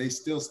point where they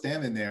still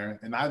standing there.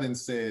 And I done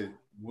said,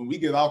 when we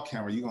get off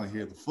camera, you're gonna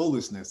hear the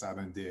foolishness I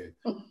done did.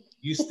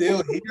 You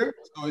still here?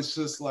 So it's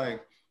just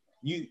like,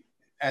 you,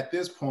 at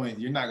this point,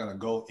 you're not gonna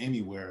go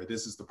anywhere.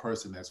 This is the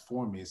person that's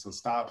for me. So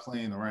stop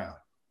playing around.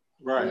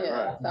 Right,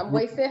 Yeah, right. I'm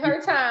wasting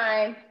her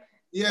time.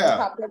 Yeah.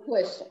 Pop that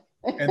question.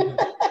 And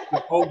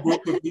the whole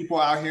group of people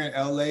out here in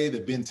LA that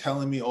have been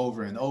telling me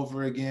over and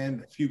over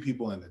again, a few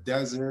people in the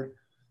desert,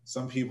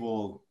 some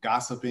people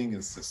gossiping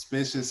and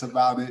suspicious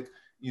about it,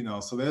 you know,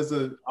 so there's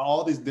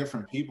all these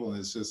different people, and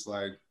it's just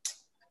like,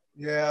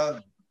 yeah.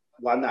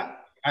 Why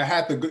not? I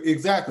had to go,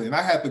 exactly. And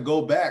I had to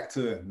go back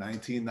to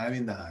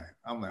 1999.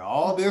 I'm like,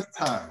 all this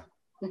time.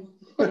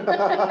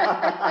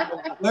 Sometimes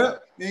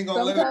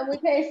we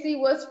can't see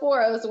what's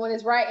for us when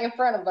it's right in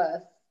front of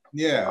us.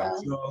 Yeah,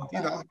 so,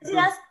 you know,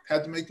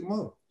 had to make the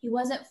move. He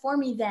wasn't for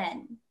me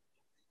then.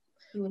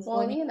 He was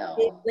for me, you know,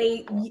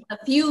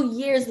 a few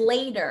years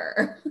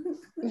later.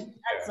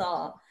 That's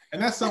all. And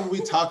that's something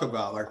we talk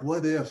about. Like,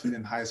 what if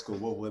in high school,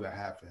 what would have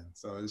happened?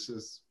 So it's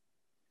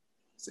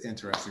an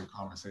interesting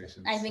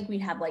conversation. I think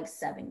we'd have like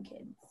 7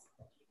 kids.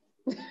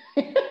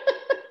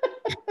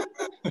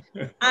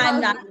 I'm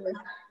not.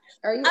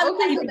 Are you I'm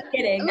okay? not even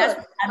kidding. Look,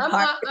 That's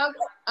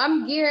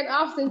I'm gearing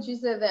off since you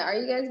said that. Are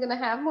you guys gonna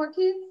have more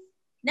kids?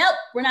 Nope,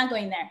 we're not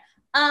going there.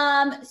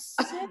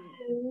 So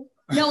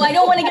no, I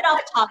don't want to get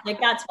off topic.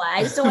 That's why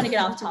I just don't want to get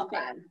off topic.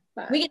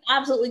 Fine. We can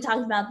absolutely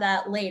talk about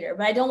that later,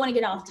 but I don't want to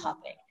get off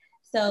topic.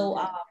 So,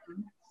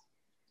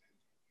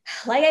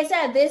 like I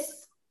said,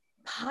 this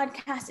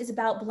podcast is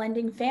about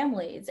blending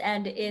families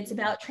and it's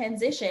about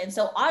transition.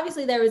 So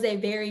obviously there was a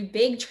very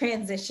big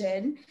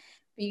transition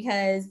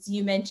because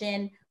you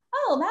mentioned,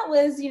 oh, that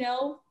was, you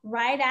know,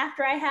 right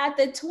after I had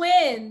the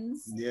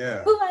twins.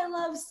 Yeah. Who I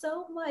love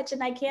so much.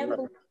 And I can't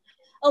believe,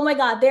 oh my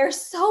God, they're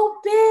so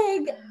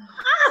big.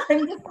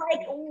 I'm just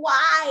like,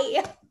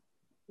 why?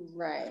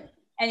 Right.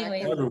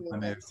 Anyway.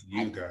 Everyone is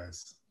you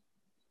guys.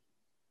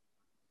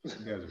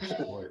 You guys are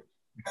short.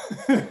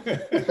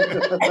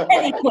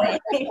 Anyway.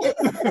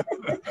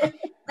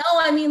 No,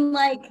 I mean,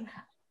 like,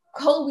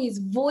 Kobe's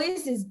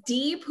voice is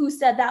deep. Who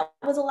said that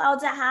was allowed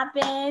to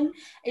happen?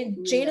 And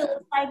Jada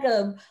looks like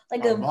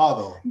a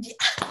model.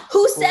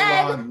 Who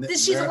said that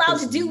she's allowed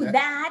to do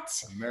that?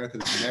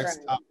 America's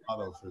next top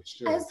model for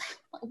sure.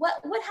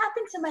 What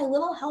happened to my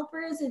little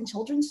helpers in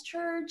children's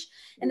church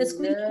and the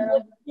squeaky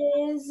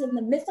voices and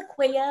the Miss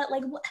Aquia?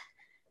 Like what?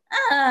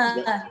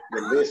 The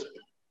list.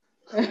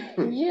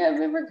 Yeah,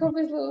 remember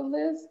Kobe's little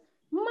list?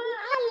 Ma,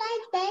 I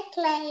like that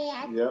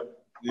class. Yep.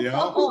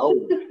 Yeah.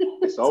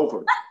 It's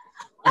over.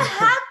 What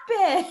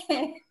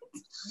happened?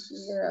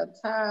 Girl,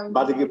 time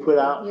about to get put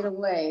out. Get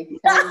away.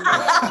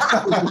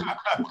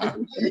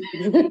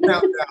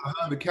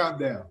 The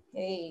countdown.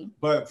 Hey.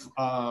 But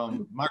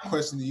my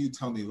question to you,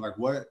 Tony, like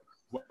what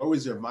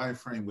was your mind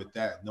frame with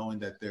that, knowing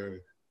that they're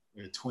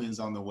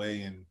twins on the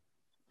way,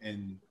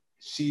 and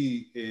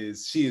she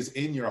is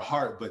in your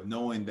heart, but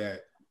knowing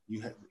that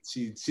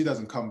she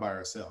doesn't come by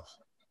herself?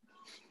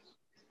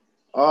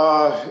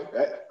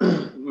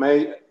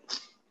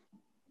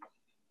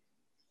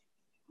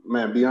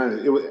 Man, be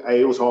honest, it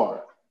was hard.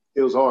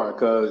 It was hard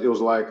because it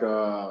was like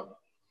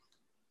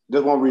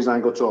that's one reason I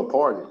didn't go to a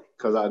party,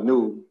 because I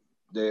knew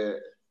that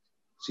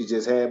she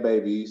just had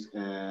babies,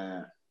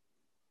 and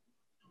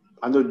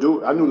I knew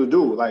the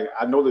dude. Like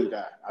I know the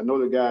guy. I know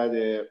the guy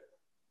that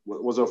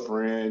was a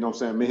friend. You know what I'm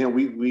saying? Me and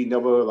him, we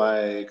never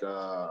like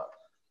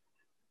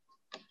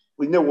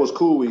we never was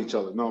cool with each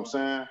other. You know what I'm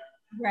saying?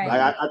 Right.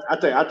 Like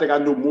I think I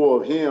knew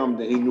more of him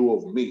than he knew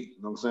of me.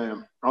 You know what I'm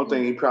saying? The only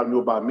thing he probably knew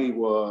about me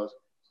was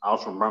I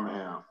was from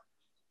Birmingham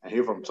and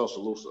he from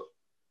Tuscaloosa.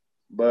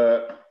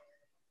 But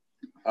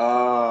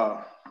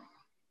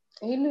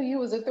he knew you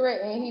was a threat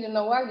and he didn't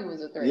know why you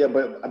was a threat. Yeah,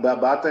 but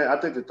I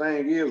think the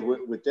thing is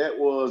with that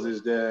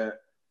is that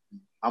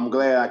I'm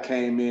glad I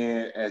came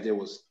in as there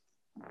was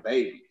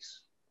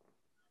babies.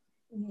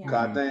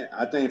 Yeah.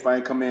 I think if I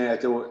didn't come in as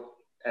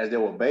there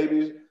were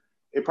babies,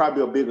 it'd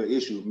probably be a bigger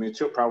issue. I mean,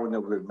 she'll probably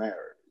never get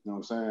married. You know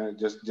what I'm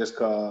saying? Just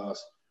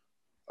cause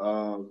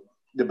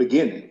the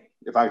beginning.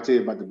 If I can tell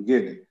you about the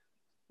beginning,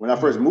 when I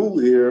first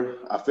moved here,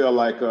 I felt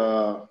like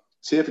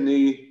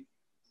Tiffany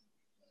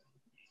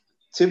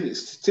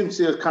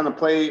still kind of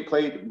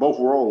played both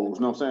roles.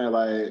 You know what I'm saying?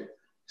 Like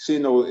she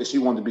didn't know if she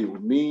wanted to be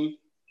with me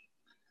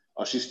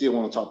or she still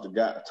want to talk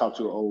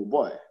to an old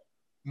boy.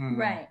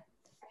 Right.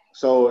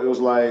 So it was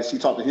like she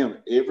talked to him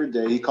every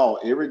day. He called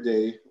every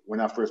day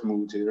when I first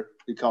moved here.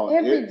 He called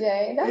every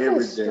day. That's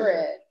a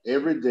stretch.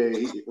 Every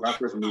day when I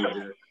first moved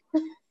here.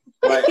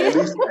 Like at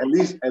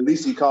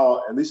least he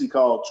called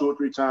 2 or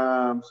 3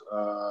 times,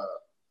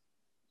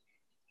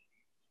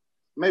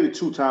 maybe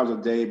 2 times a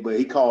day, but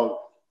he called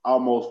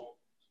almost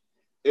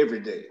every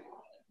day.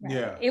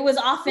 Yeah, it was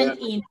often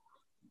enough.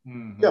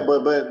 Mm-hmm. Yeah,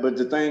 but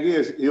the thing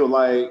is, he'll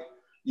like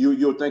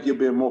you'll think he'll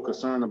be more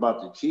concerned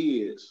about the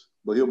kids,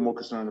 but he'll more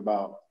concerned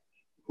about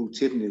who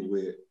Tiffany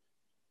with,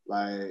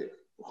 like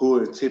who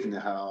is Tiffany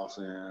house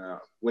and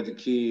with the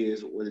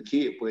kids,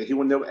 but he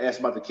would never ask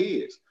about the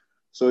kids.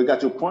 So it got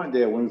to a point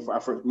that when I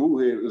first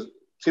moved here,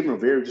 Tiffany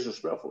was very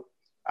disrespectful.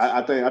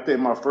 I think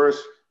my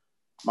first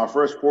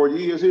 4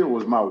 years here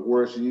was my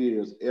worst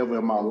years ever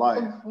in my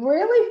life.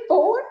 Really?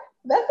 4?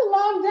 That's a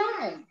long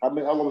time. I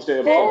mean, how long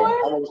stay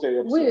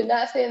We did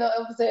not stay in no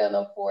episode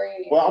no 4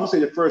 years. Well, I'm gonna say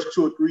the first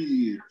 2 or 3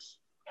 years.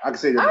 I can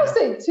say that. I would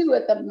say 2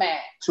 at the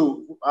max.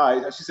 2. All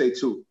right, I should say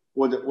 2.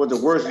 What the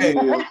worst year?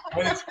 When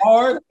it's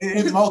hard,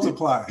 it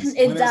multiplies.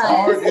 It when does. It's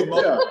hard, it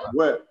multiplies. Yeah,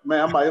 well,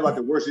 man, I might have like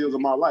the worst years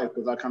of my life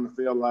because I kind of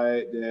feel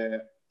like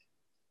that.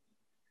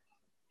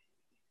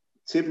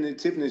 Tiffany,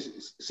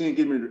 she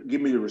didn't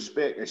give me the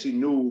respect, and she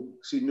knew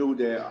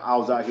that I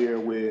was out here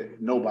with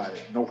nobody,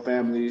 no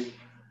family,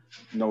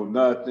 no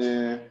nothing.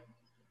 You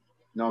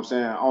know what I'm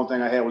saying? The only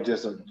thing I had was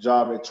just a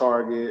job at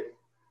Target,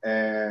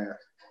 and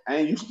I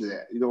ain't used to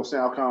that. You know what I'm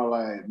saying? I'm kind of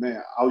like,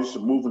 man, I was used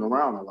to moving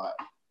around a lot.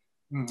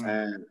 Mm-hmm.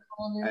 And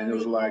it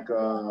was like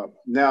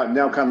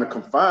now kind of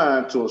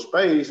confined to a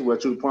space where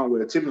to the point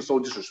where Tiffany's so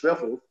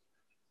disrespectful,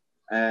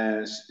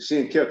 and she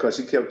didn't care because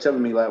she kept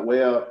telling me like,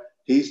 well,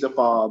 he's the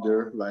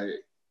father, like,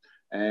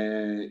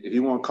 and if he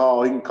want to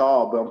call, he can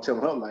call. But I'm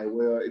telling her like,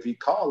 well, if he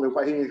calling,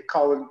 why he ain't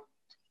calling,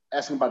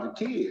 asking about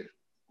the kid?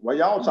 Why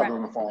y'all talking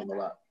on the phone a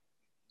lot?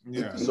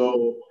 Yeah.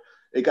 So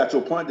it got to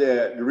a point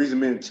that the reason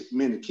me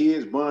and the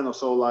kids bond are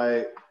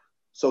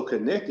so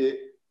connected.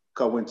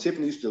 Because when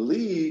Tiffany used to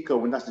leave,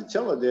 because when I used to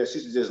tell her that, she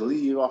used to just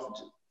leave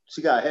off.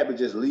 She got a habit of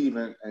just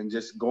leaving and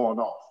just going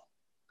off.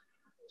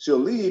 She'll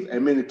leave,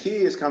 and then the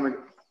kids kind of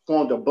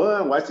formed a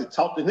bond where I used to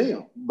talk to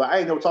him. But I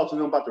ain't never talked to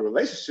them about the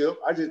relationship.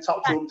 I just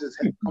talked to them,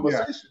 just had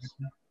conversations.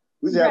 Yeah.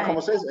 We just had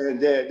conversations, and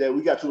that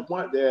we got to the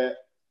point that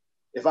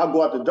if I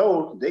go out the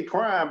door, they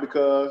crying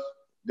because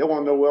they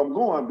want to know where I'm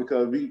going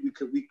because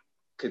we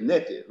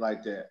connected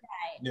like that.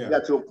 Right. Yeah. We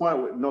got to a point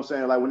where, you know what I'm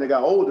saying, like when they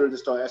got older, they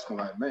started asking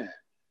like, man,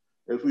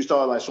 if we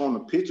started like showing the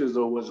pictures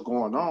of what's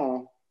going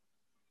on,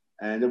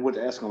 and they went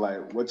to asking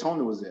like, what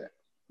Tony was at?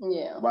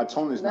 Yeah, why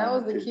Tony's that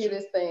not was the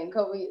cutest thing.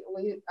 Kobe,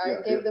 I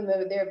gave them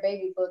their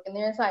baby book, and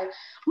they're like,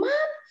 "Mom,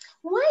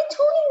 why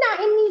Tony not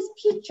in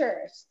these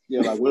pictures?"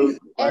 Yeah, like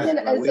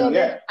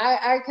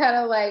I kind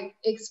of like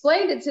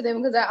explained it to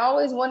them because I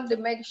always wanted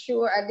to make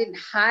sure I didn't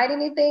hide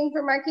anything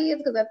from my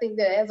kids because I think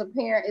that as a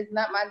parent, it's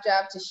not my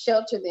job to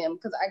shelter them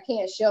because I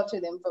can't shelter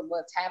them from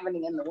what's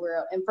happening in the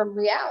world and from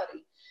reality.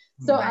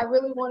 So I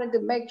really wanted to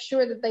make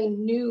sure that they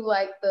knew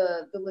like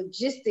the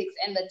logistics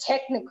and the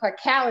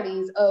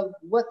technicalities of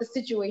what the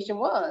situation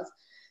was.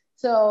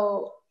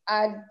 So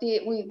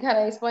we kind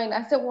of explained,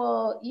 I said,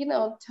 well, you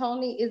know,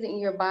 Tony isn't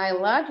your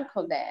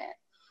biological dad.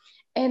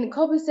 And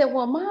Kobe said,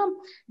 well, Mom,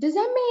 does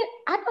that mean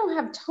I don't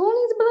have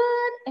Tony's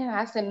blood? And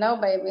I said, no,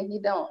 baby,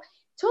 you don't.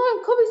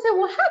 Kobe said,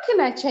 well, how can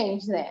I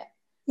change that?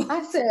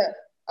 I said,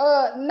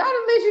 not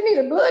unless you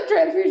need a blood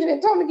transfusion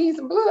and Tony gives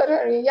some blood,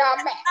 honey, and y'all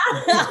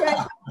back. Okay?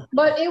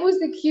 But it was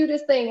the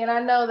cutest thing. And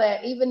I know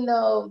that even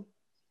though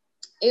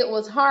it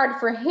was hard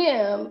for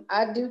him,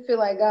 I do feel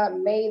like God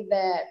made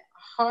that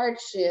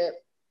hardship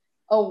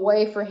a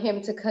way for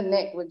him to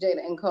connect with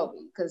Jada and Kobe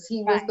because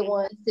he was the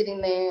one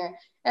sitting there.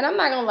 And I'm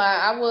not going to lie,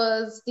 I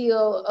was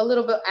still a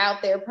little bit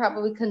out there,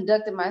 probably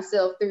conducting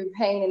myself through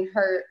pain and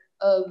hurt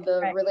of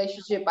the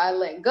relationship I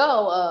let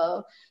go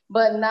of,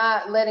 but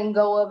not letting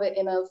go of it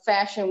in a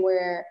fashion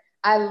where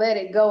I let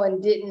it go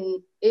and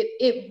didn't,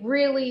 it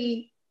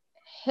really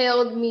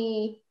held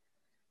me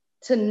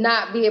to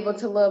not be able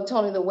to love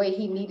Tony the way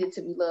he needed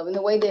to be loved and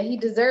the way that he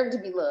deserved to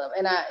be loved.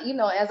 And I, you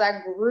know, as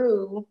I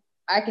grew,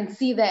 I can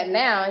see that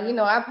now, and, you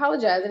know, I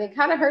apologize. And it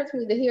kind of hurts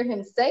me to hear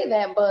him say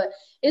that, but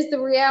it's the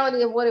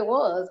reality of what it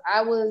was.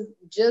 I was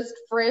just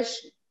fresh,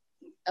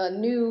 a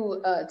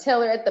new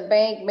teller at the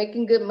bank,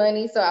 making good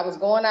money. So I was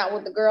going out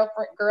with the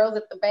girls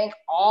at the bank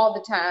all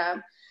the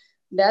time.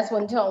 That's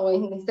when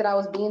he said I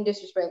was being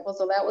disrespectful.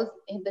 So that was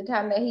the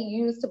time that he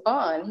used to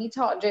bond. He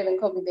taught Jada and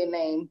Kobe their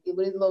name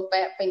with his little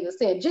fat finger,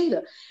 saying,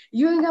 Jada,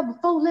 you ain't got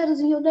but 4 letters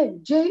in your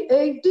name,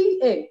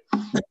 Jada.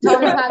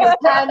 Taught him how to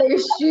tie their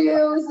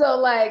shoes. So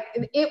like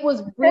it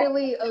was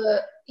really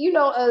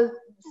a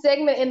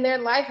segment in their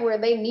life where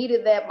they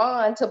needed that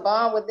bond to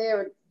bond with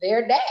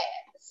their dad.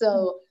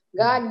 So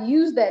God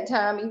used that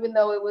time, even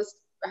though it was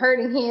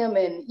hurting him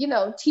and, you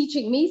know,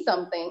 teaching me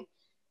something.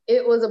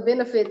 It was a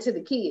benefit to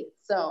the kids.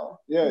 So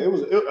yeah, it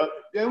was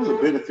a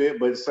benefit,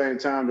 but at the same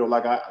time though,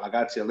 like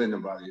I tell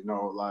anybody, you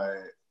know, like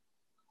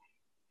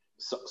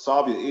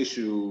solve your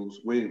issues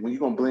when you're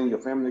gonna bring your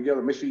family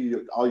together. Make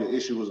sure all your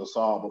issues are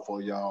solved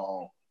before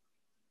y'all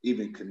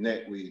even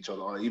connect with each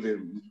other or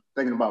even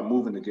thinking about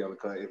moving together.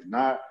 Because if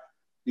not,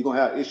 you're gonna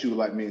have issues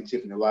like me and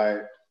Tiffany.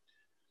 Like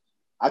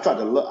I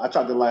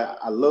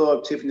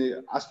love Tiffany.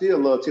 I still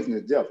love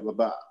Tiffany to death,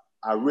 but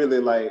I really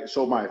like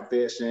show my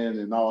affection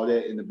and all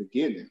that in the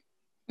beginning.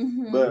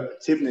 Mm-hmm. But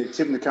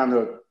Tiffany kind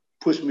of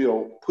pushed me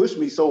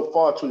so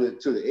far to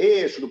the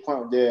edge to the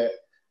point that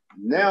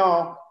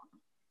now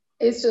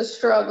it's a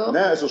struggle.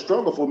 Now it's a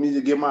struggle for me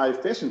to give my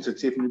affection to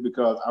Tiffany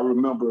because I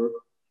remember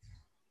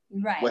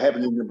Right. what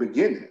happened in the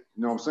beginning.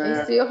 You know what I'm saying?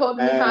 They still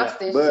holding me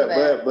hostage to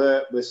that.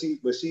 But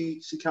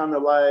she kind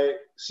of like,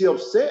 she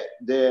upset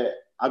that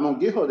I don't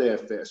give her that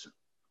affection.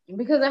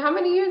 Because how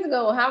many years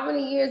ago? How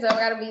many years have I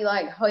got to be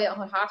like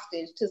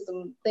hostage to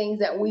some things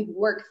that we've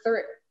worked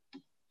through?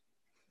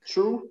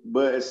 True,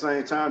 but at the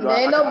same time,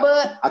 I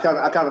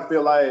kind of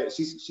feel like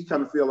she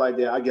kind of feel like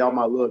that. I get all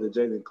my love to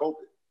Jalen Colby.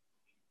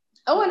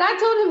 Oh, and I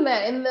told him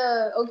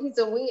that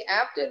so we,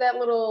 after that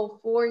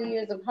little 4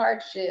 years of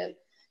hardship,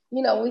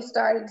 you know, we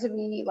started to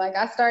be like,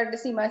 I started to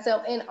see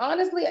myself. And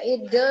honestly,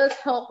 it does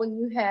help when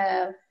you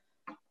have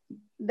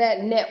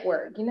that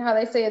network. You know how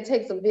they say it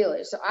takes a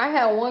village. So I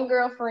had one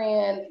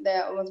girlfriend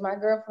that was my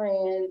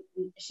girlfriend.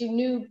 She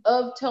knew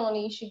of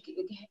Tony. She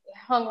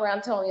hung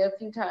around Tony a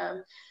few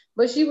times,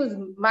 but she was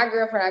my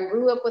girlfriend. I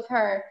grew up with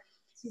her.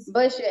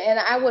 And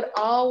I would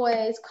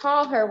always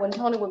call her when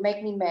Tony would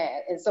make me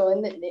mad. And so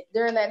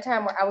during that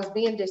time where I was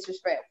being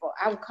disrespectful,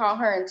 I would call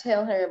her and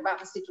tell her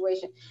about the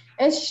situation.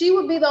 And she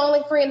would be the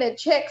only friend that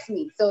checks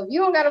me. So if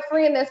you don't got a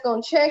friend that's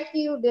going to check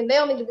you, then they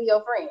don't need to be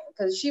your friend.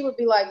 Because she would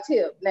be like,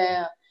 Tip,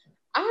 now,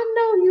 I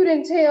know you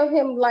didn't tell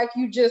him like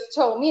you just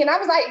told me. And I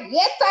was like,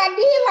 yes, I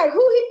did. Like,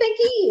 who he think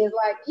he is?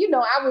 Like, you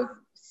know, I was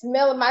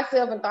smelling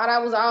myself and thought I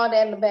was all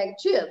that in the bag of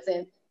chips.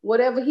 And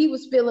whatever he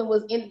was feeling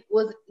was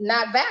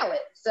not valid.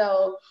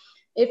 So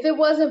if it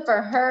wasn't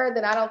for her,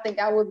 then I don't think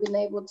I would have been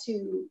able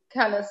to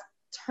kind of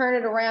turn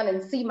it around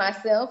and see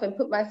myself and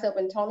put myself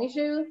in Tony's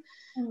shoes.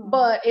 Mm-hmm.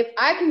 But if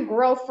I can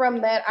grow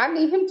from that, I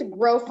need him to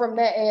grow from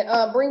that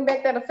and bring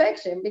back that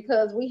affection,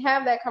 because we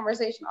have that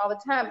conversation all the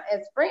time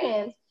as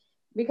friends,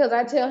 because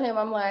I tell him,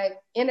 I'm like,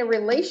 in a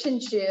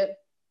relationship,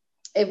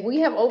 if we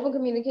have open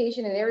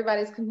communication and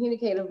everybody's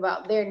communicative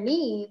about their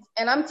needs,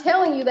 and I'm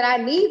telling you that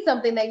I need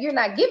something that you're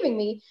not giving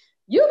me,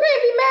 you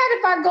can't be mad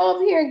if I go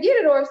up here and get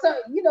it, or if some,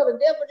 you know, the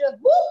devil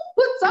just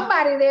put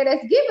somebody there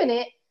that's giving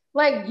it.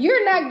 Like,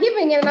 you're not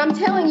giving it, and I'm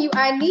telling you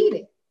I need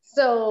it.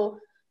 So,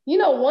 you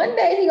know, one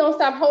day he gonna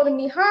stop holding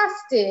me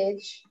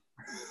hostage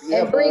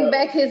and bring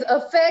back his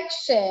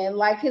affection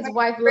like his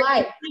wife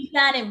liked. Keep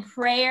that in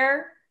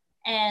prayer.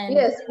 And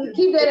yes, we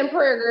keep that in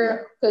prayer,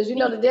 girl, because you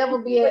know the devil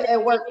be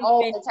at work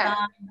all the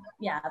time.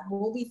 Yeah,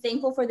 we'll be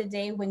thankful for the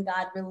day when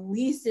God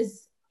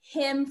releases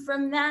him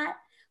from that,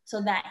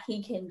 so that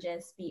he can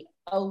just be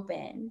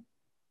open.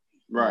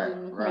 Right.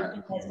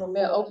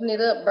 Open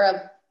it up,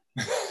 brother.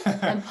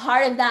 And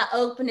part of that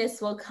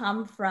openness will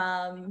come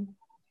from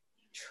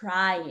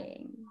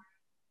trying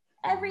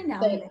every now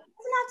and then. It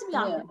doesn't have to be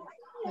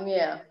often.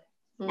 Yeah.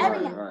 Every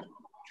now. Right.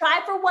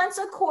 Try for once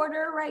a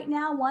quarter right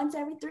now, once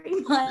every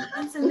 3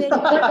 months, and then.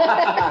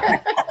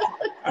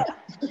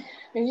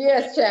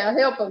 Yes, child,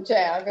 help him,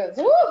 child, because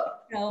it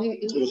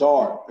was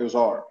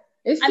hard.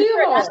 It's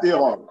still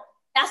hard.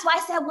 That's why I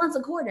said once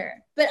a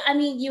quarter. But I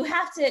mean, you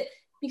have to,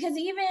 because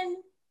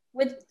even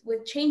with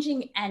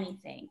changing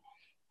anything,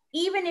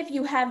 even if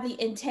you have the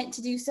intent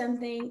to do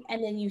something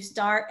and then you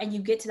start and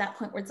you get to that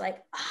point where it's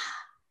like,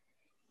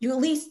 you at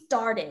least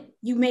started,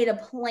 you made a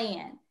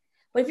plan.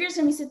 But if you're just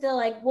gonna sit there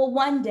like, well,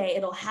 one day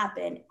it'll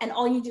happen, and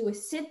all you do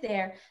is sit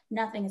there,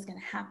 nothing is gonna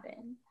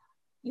happen.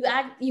 You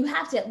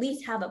have to at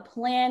least have a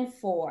plan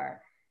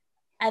for,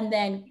 and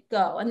then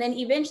go. And then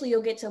eventually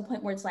you'll get to a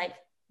point where it's like,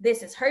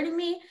 this is hurting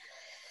me,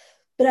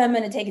 but I'm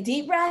gonna take a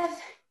deep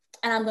breath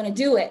and I'm gonna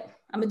do it.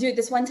 I'm gonna do it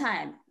this one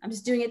time. I'm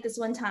just doing it this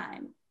one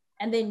time.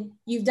 And then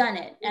you've done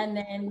it. And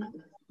then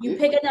you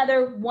pick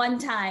another one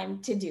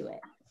time to do it.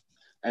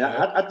 And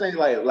I think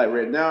like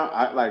right now,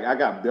 I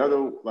got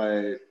better,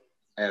 like,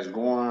 as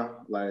going,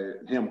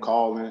 like, him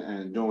calling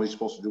and doing what he's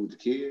supposed to do with the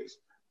kids.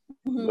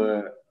 Mm-hmm.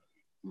 But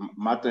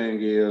my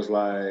thing is,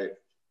 like,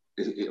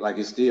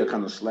 it's still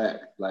kind of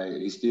slack. Like,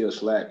 he's still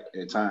slack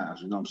at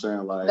times, you know what I'm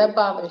saying? Like, that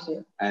bothers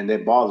you. And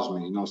that bothers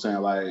me, you know what I'm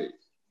saying? Like,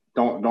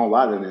 don't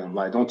lie to them.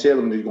 Like, don't tell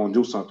them that you're going to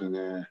do something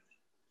there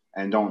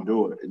and don't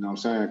do it, you know what I'm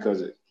saying?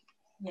 Because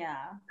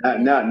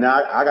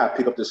now I got to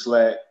pick up the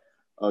slack,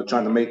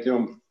 trying to make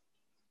them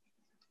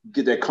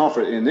get that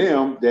comfort in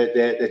them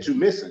that you're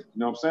missing, you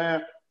know what I'm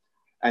saying?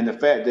 And the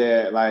fact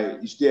that,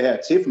 like, you still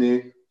have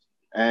Tiffany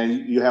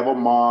and you have a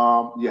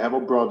mom, you have a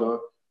brother,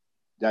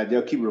 that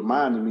they'll keep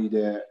reminding me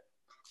that,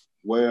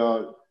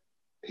 well,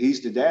 he's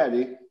the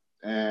daddy,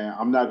 and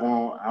I'm not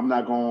going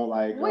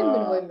like. Wait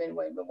a minute.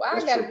 Why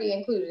I gotta be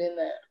included in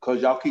that?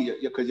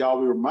 Because y'all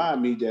will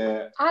remind me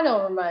that. I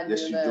don't remind you.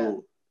 Yes, you do. You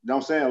know what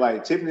I'm saying?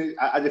 Like, Tiffany,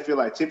 I just feel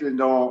like Tiffany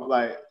don't,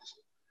 like,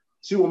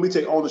 she want me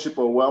to take ownership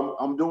of what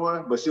I'm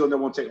doing, but she'll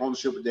never want to take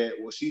ownership of that,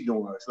 what she's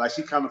doing. It's like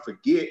she kind of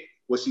forget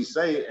what she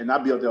say, and I'll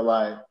be up there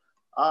like,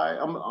 all right,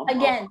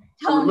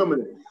 I'm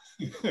remembering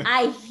it.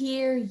 I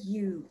hear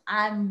you.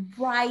 I'm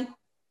right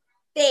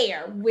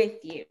there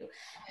with you.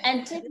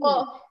 And Tiffany,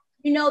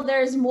 you know,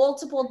 there's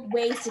multiple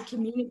ways to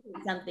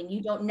communicate something.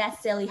 You don't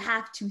necessarily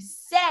have to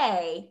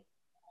say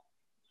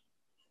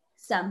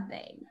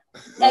something.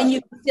 Right. And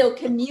you can still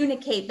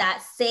communicate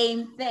that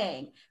same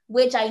thing,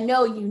 which I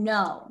know you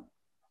know.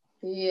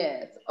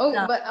 Yes.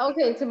 But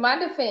okay, to my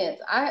defense,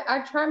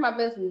 I try my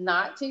best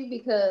not to,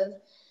 because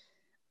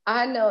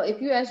I know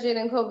if you ask Jen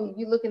and Kobe, if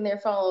you look in their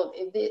phone,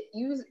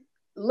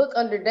 look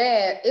under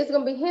dad, it's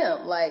gonna be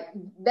him. Like,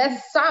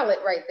 that's solid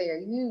right there.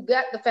 You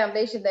got the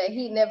foundation that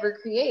he never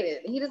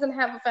created. He doesn't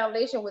have a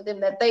foundation with him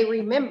that they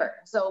remember.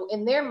 So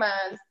in their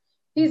minds,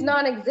 he's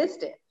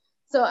non-existent.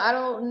 So I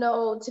don't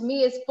know. To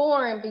me, it's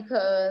foreign,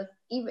 because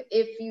even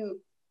if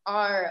you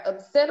are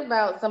upset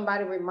about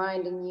somebody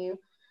reminding you,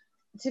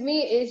 to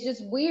me, it's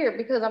just weird,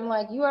 because I'm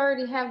like, you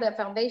already have that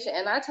foundation.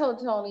 And I told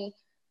Tony,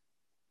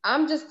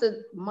 I'm just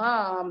a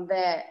mom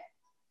that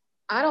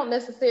I don't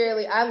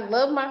necessarily, I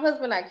love my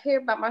husband, I care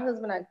about my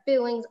husband, I have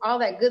feelings, all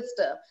that good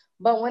stuff.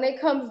 But when it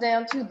comes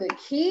down to the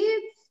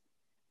kids,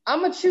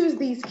 I'm going to choose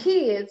these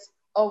kids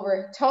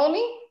over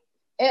Tony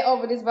and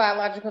over this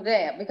biological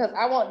dad, because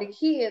I want the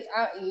kids.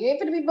 You ain't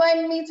gonna be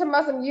blaming me to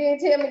my some, you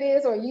ain't tell me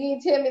this, or you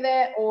ain't tell me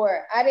that,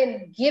 or I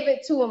didn't give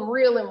it to him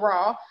real and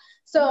raw.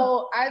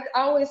 So I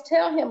always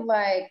tell him,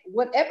 like,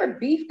 whatever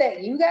beef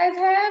that you guys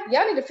have,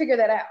 y'all need to figure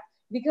that out,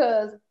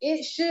 because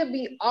it should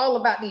be all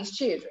about these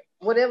children.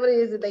 Whatever it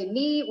is that they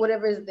need,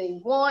 whatever it is they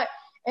want.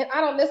 And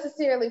I don't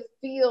necessarily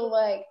feel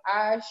like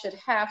I should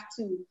have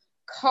to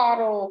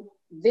coddle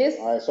these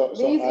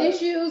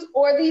issues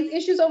or these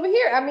issues over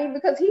here. I mean,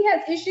 because he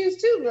has issues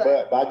too.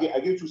 But I get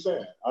what you're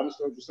saying. I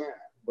understand what you're saying.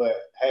 But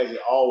has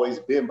it always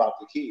been about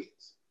the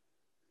kids?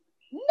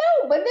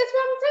 No, but that's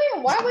what I'm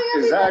saying. Why we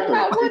gotta be talking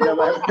about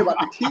what it about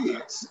the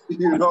kids?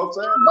 You know what I'm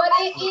saying? But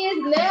it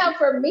is now.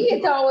 For me,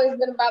 it's always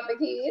been about the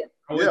kids.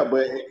 Yeah,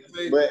 but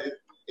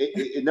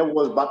it never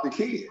was about the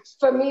kids.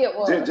 For me, it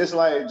was just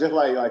like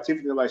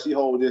Tiffany, like she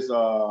hold this.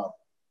 So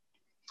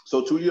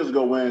 2 years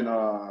ago when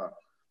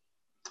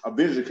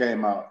Avenger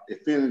came out,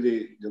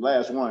 Infinity, the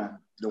last one,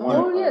 the one.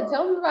 Oh yeah,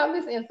 tell me about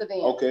this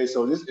incident. Okay,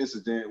 so this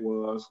incident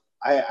was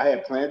I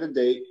had planned a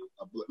date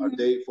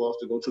for us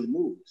to go to the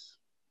movies.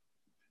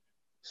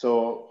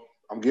 So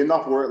I'm getting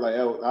off work, like,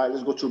 all right,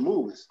 let's go to the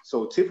movies.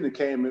 So Tiffany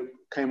came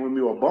with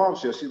me with a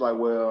bombshell. She's like,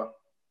 well,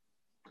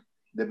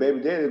 the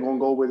baby daddy gonna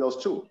go with us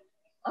too.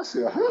 I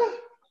said, huh?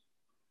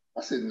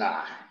 I said,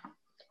 nah.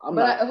 I'm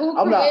not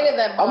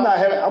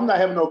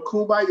having no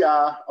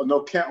kumbaya or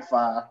no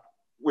campfire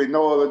with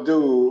no other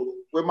dude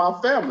with my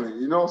family.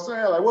 You know what I'm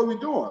saying? Like, what are we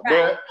doing?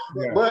 Right.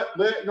 But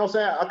you know what I'm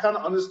saying? I kind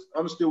of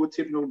understood what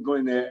Tiffany was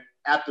going there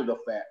after the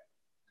fact.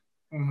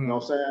 Mm-hmm. You know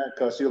what I'm saying?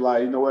 Because she was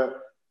like, you know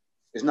what?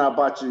 It's not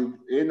about you.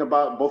 It ain't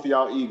about both of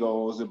y'all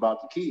egos. It's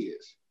about the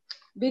kids.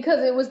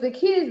 Because it was the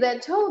kids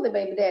that told the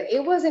baby dad.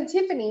 It wasn't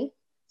Tiffany.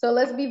 So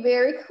let's be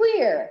very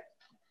clear.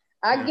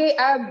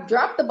 I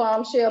dropped the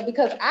bombshell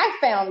because I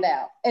found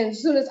out. And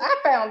as soon as I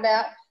found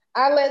out,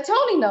 I let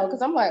Tony know,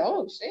 because I'm like,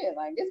 oh shit,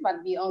 like this about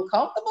to be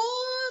uncomfortable.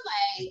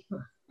 Like,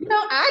 you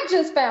know, I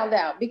just found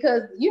out,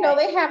 because, you know,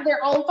 they have their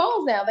own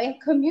phones now. They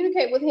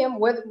communicate with him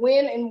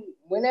when and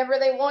whenever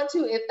they want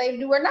to, if they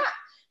do or not.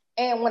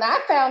 And when I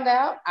found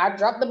out, I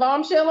dropped the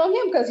bombshell on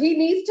him because he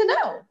needs to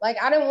know.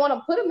 Like, I didn't want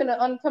to put him in an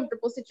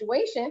uncomfortable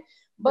situation,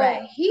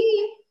 but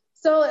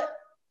so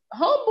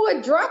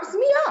homeboy drops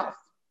me off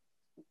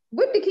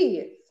with the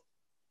kids.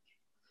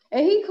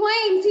 And he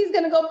claims he's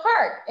going to go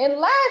park and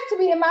lies to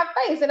me in my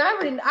face. And I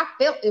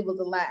felt it was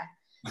a lie.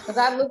 Because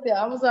I looked at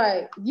him, I was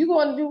like, you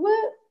going to do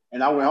what?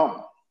 And I went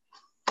home.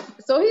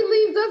 So he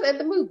leaves us at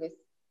the movies.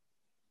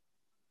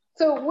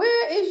 So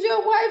where is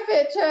your wife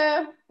at,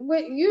 child?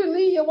 You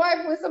leave your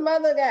wife with some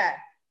other guy.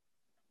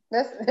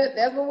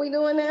 That's what we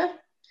doing now?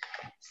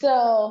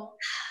 So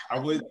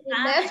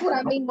that's what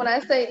I mean when I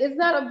say it's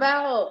not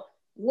about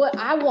what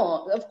I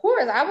want. Of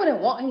course, I wouldn't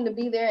want him to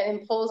be there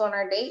and impose on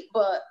our date,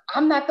 but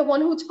I'm not the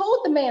one who told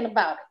the man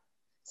about it.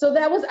 So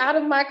that was out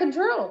of my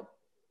control.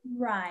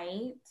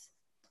 Right.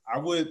 I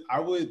would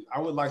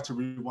like to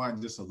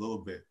rewind just a little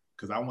bit,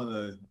 because I want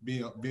to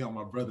be on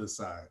my brother's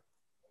side.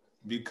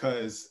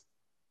 Because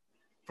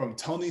from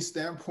Tony's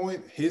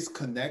standpoint, his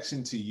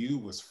connection to you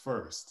was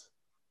first,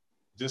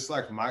 just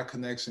like my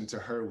connection to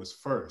her was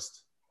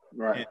first.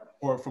 Right.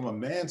 Or from a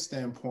man's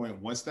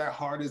standpoint, once that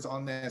heart is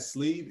on that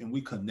sleeve and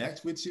we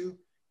connect with you,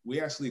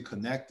 we actually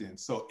connecting.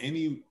 So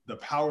the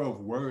power of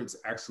words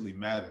actually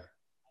matter.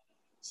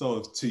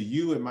 So to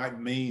you, it might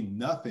mean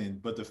nothing,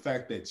 but the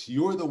fact that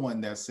you're the one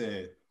that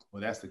said,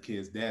 well, that's the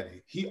kid's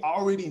daddy. He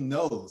already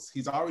knows.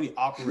 He's already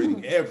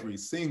operating every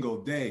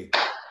single day.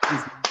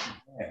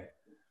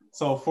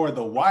 So for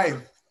the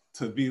wife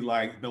to be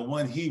like the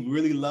one he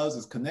really loves,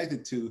 is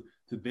connected to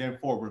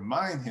therefore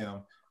remind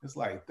him, it's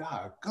like,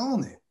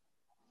 doggone it.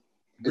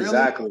 Really?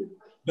 Exactly.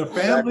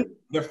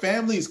 The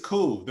family is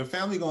cool. The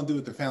family gonna do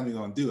what the family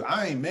gonna do.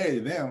 I ain't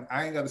married to them.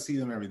 I ain't got to see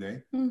them every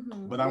day,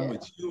 but I'm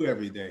with you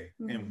every day,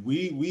 and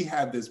we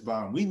have this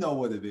bond. We know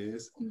what it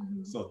is.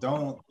 So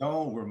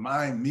don't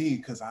remind me,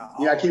 because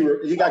you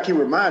gotta keep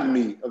reminding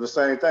me of the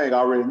same thing I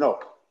already know.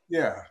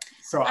 Yeah.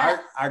 So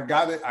I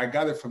got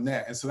it from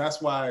that, and so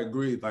that's why I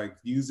agreed. Like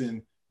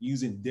using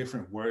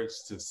different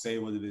words to say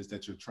what it is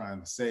that you're trying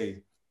to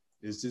say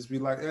is just be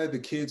like, the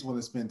kids want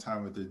to spend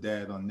time with their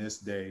dad on this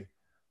day.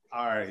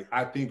 All right,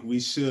 I think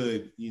we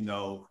should,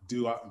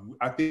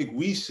 I think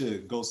we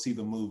should go see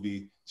the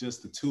movie,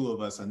 just the two of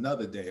us,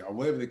 another day, or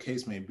whatever the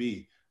case may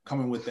be,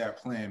 coming with that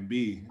plan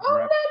B. Oh,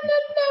 no,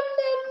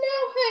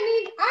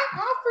 honey. I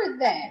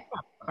offered that.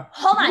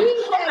 Hold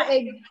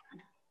on.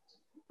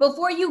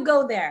 Before you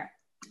go there.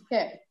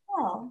 Okay.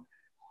 Oh.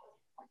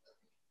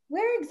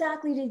 Where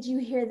exactly did you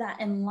hear that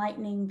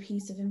enlightening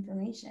piece of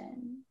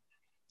information?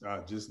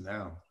 Just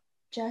now.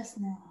 Just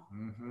now.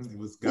 Mm-hmm. It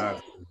was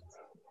God.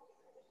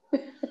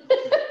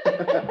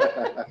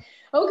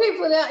 Okay,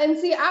 for now, and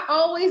see, I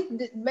always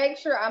make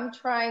sure I'm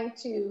trying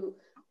to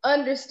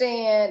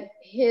understand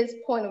his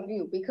point of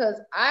view, because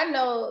I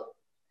know,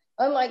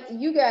 unlike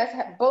you guys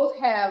both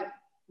have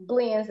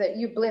blends that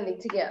you're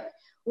blending together.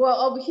 Well,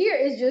 over here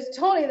is just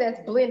Tony that's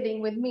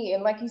blending with me,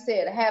 and like you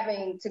said,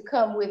 having to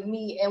come with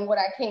me and what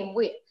I came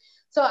with.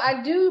 So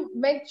I do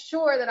make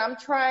sure that I'm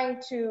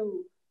trying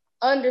to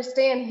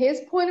understand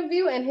his point of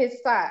view and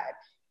his side.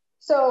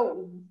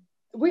 So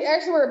we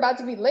actually were about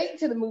to be late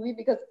to the movie,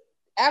 because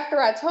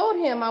after I told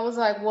him, I was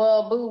like,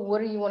 well, boo,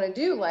 what do you want to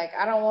do? Like,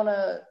 I don't want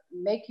to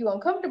make you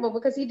uncomfortable,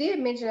 because he did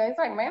mention it. It's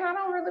like, man, I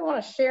don't really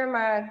want to share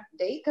my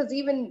date, because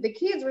even the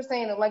kids were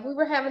saying it. Like, we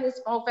were having this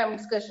whole family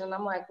discussion, and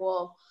I'm like,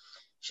 well,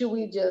 should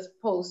we just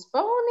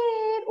postpone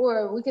it,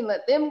 or we can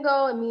let them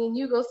go and me and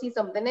you go see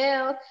something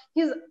else?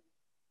 He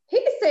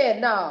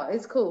said, no,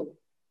 it's cool.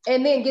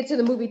 And then get to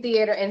the movie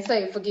theater and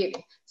say, forget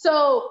it.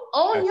 So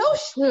on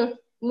your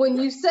when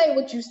you say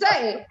what you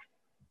say,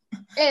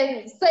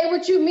 and say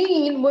what you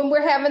mean when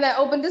we're having that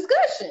open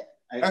discussion.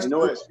 You know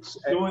what?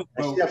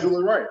 She's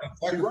absolutely right.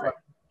 She's right.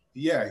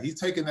 Yeah, he's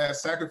taking that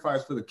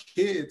sacrifice for the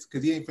kids,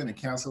 because he ain't finna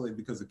cancel it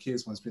because the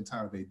kids want to spend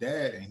time with their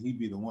dad, and he'd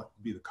be the one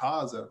to be the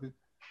cause of it.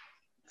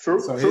 True.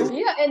 So true.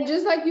 Yeah, and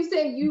just like you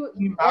said,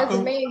 as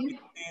a man,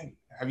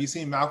 have you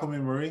seen Malcolm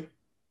and Marie?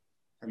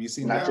 Have you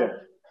seen Not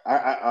that?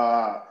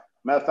 yet.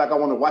 Matter of fact, I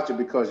want to watch it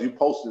because you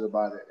posted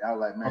about it. I was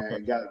like, man,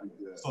 It gotta be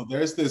good. So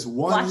there's this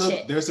one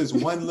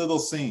little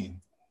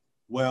scene.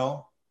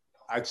 Well,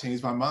 I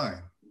changed my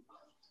mind.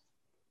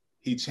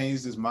 He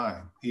changed his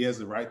mind. He has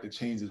the right to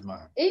change his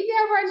mind. He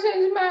got right to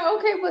change his mind.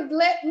 Okay, but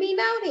let me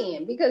know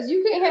then, because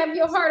you can't have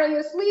your heart on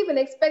your sleeve and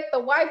expect the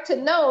wife to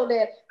know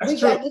that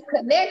got this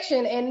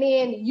connection, and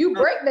then you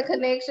break the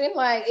connection.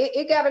 Like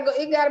it gotta go.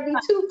 It gotta be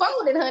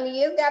two-folded,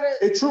 honey. It's gotta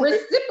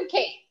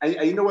reciprocate. And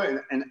you know what?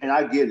 And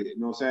I get it. You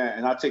know what I'm saying?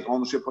 And I take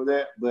ownership of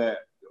that. But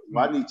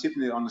what I need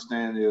Tiffany to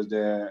understand is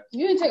that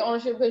you didn't take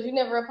ownership because you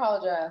never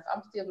apologized.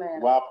 I'm still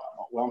mad. Well,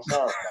 I'm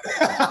sorry.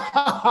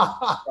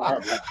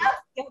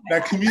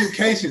 That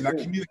communication. I'm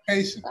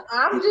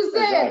just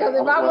saying, because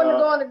if I wouldn't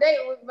go on a date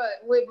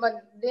with my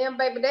damn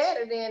baby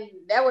daddy, then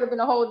that would have been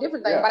a whole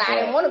different thing. But I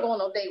didn't want to go on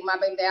no date with my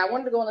baby daddy. I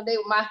wanted to go on a date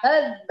with my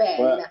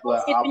husband.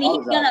 Tiffany,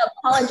 he's gonna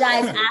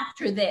apologize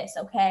after this,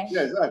 okay?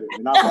 Yeah, exactly.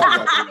 And I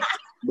apologize.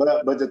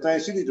 But the thing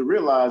she needs to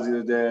realize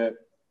is that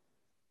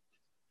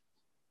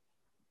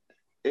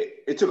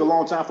it took a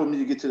long time for me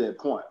to get to that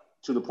point.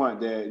 To the point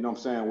that, you know what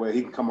I'm saying, where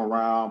he can come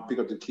around, pick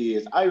up the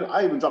kids.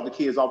 I even drop the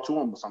kids off to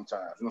him sometimes.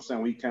 You know what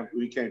I'm saying?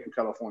 We came from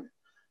California.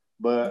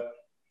 But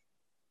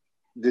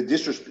the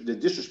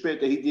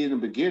disrespect that he did in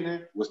the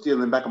beginning was still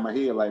in the back of my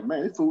head. Like,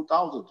 man, this fool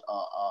thought was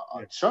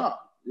a chump.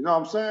 You know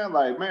what I'm saying?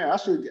 Like, man, I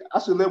should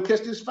let him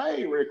catch this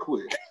fade real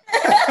quick.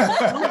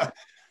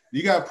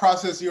 You gotta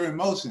process your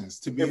emotions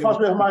to be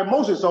process my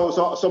emotions.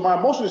 So my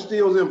emotions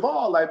still is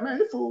involved. Like, man,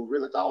 this fool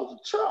really thought I was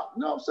a chump.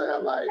 You know what I'm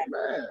saying? Like,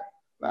 man,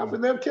 I'm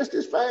gonna let him catch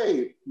this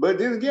fade. But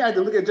then again, I had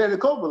to look at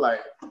Janet Cope like,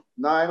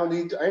 nah, I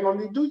ain't gonna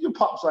need to do your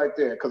pops like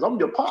that, because I'm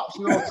your pops.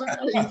 You know what I'm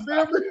saying? You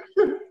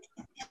feel me?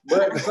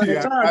 But at the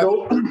same time,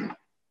 though,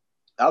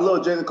 I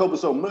love Janet Cope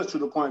so much to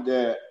the point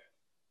that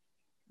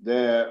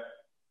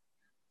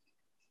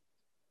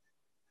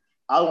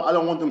I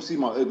don't want them to see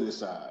my ugly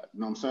side.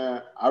 You know what I'm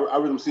saying? I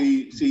want them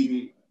to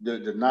see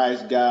the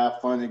nice guy,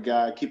 funny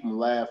guy, keep them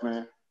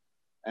laughing.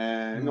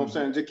 And you know what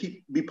I'm saying? Just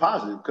be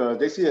positive, because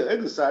they see the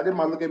ugly side, they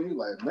might look at me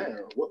like, man,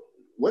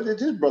 where did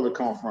this brother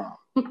come from?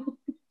 I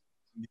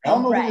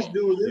don't know who this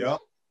dude is.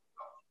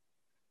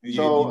 Yeah.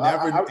 So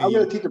I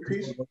really keep the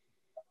peace.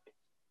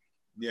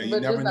 Yeah, you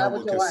never know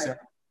what could set.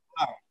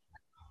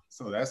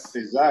 So that's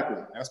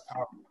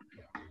powerful.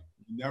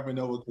 You never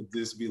know what could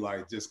this be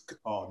like. Just,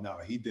 oh no,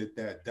 he did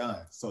that,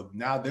 done. So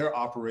now they're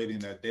operating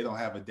that they don't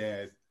have a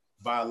dad,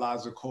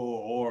 biological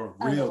or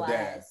real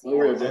dad.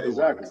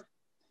 Exactly.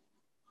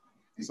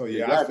 So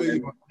yeah, I feel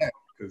you on that,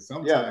 because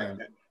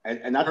sometimes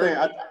and I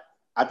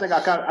think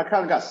I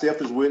kind of got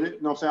selfish with it.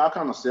 You know what I'm saying? I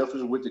kind of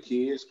selfish with the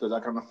kids, because I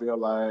kind of feel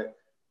like, you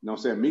know what I'm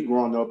saying, me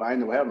growing up, I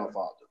ain't never had no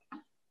father.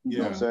 You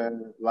know what I'm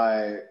saying?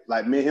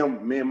 Like me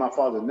and my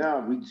father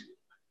now,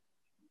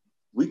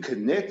 we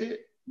connected,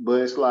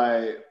 but it's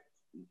like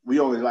we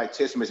only like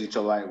text message each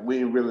other. Like we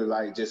didn't really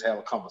like just have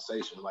a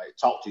conversation, like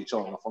talk to each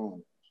other on the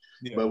phone.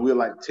 Yeah. But we'll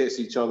like text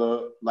each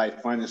other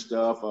like funny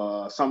stuff.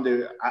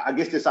 Someday, I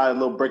guess this a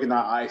little breaking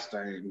our ice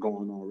thing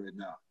going on right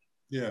now.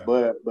 Yeah.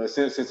 But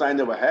since I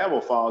never have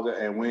a father,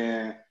 and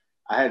when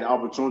I had the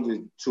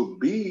opportunity to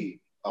be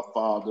a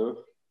father, you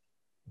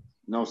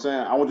know what I'm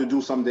saying, I want to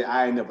do something that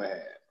I ain't never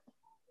had.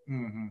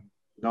 Mm-hmm.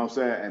 You know what I'm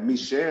saying? And me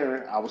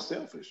sharing, I was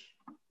selfish.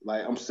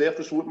 Like, I'm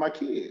selfish with my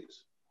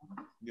kids.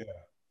 Yeah.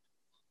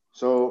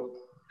 So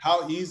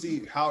how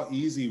easy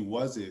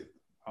was it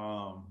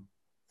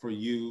for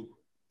you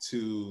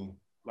to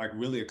like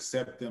really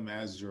accept them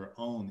as your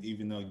own,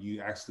 even though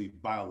you actually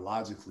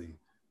biologically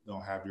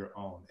don't have your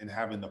own, and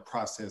having to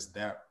process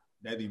that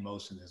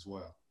emotion as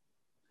well.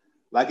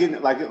 Like in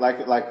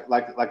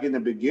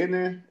the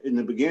beginning, you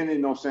know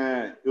what I'm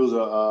saying? It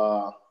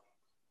was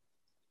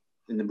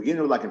in the beginning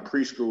it was like in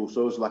preschool,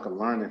 so it was like a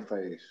learning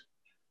phase.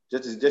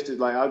 Just as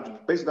like I'll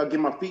get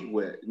my feet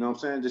wet, you know what I'm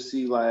saying? Just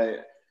see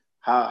like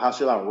how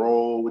should I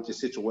roll with the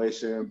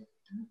situation?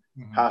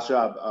 Mm-hmm. How should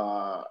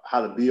I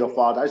how to be a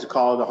father? I used to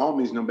call the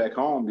homies and them back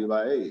home, be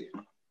like, hey,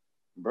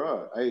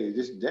 bro, hey,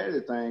 this daddy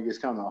thing is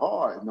kind of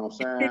hard, you know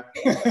what I'm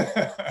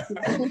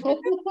saying?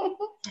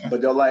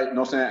 But they're like, you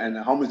know what I'm saying? And the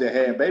homies that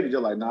had babies,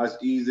 they're like, no, it's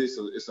easy.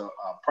 So it's a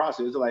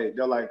process.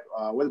 They're like,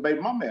 where's the baby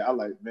mama at? I'm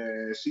like,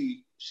 man,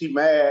 she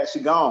mad, she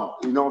gone.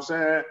 You know what I'm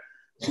saying?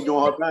 She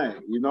doing her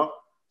thing, you know?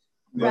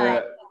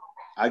 Right. But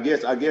I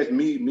guess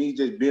me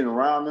just being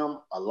around them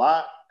a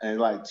lot and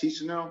like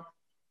teaching them,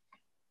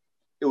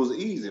 it was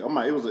easy. I'm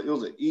like, it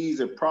was an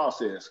easy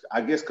process.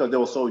 I guess because they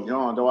were so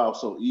young, though, I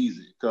was so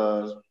easy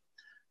because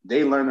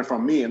they learning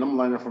from me and I'm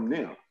learning from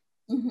them.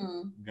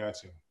 Mm-hmm.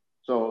 Gotcha.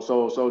 So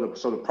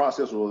the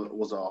process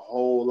was a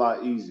whole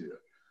lot easier.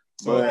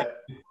 So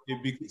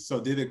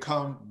did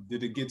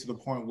it get to the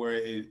point where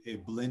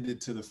it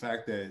blended to the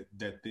fact that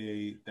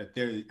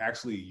they're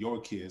actually your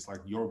kids,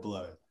 like your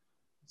blood?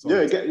 So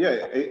it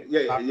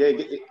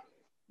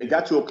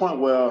got to a point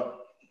where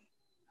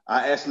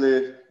I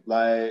actually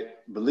like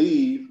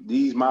believe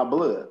these my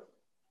blood.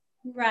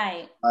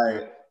 Right.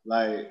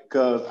 Like,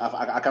 cause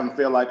I kind of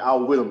feel like I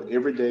was with them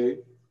every day.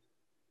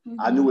 Mm-hmm.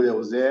 I knew where they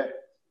was at.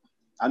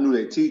 I knew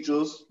their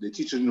teachers. The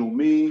teachers knew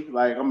me.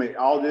 Like, I mean,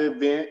 all the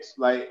events.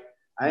 Like,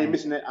 I ain't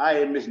missing that. I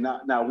ain't missing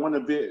not one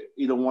event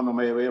either one of them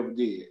ever did.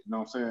 You know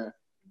what I'm saying?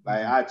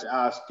 Like,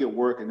 I skip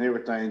work and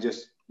everything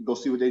just go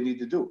see what they need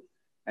to do.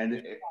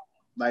 And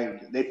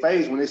like, they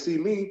phase when they see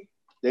me,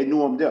 they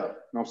knew I'm there. You know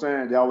what I'm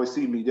saying? They always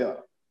see me there.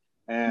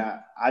 And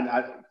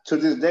I to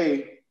this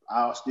day,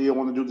 I still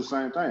want to do the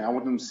same thing. I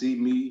want them to see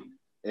me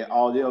at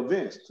all their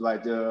events,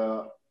 like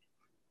the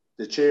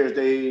Chairs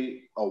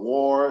Day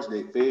awards,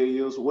 their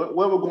failures,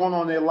 whatever going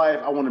on in their life,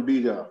 I want to be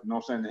there. You know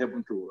what I'm saying? To help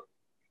them through it.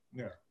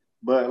 Yeah.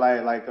 But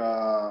like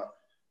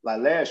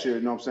last year,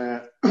 you know what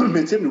I'm saying? Me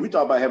and Tiffany, we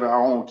thought about having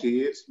our own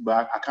kids,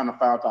 but I kind of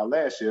found out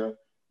last year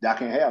that I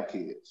can't have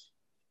kids.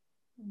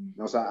 You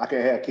know what I'm saying? I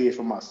can't have kids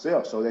for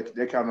myself. So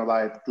they kind of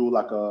like threw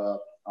like a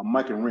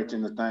monkey wrench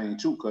in the thing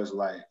too, cause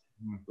like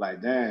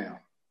damn,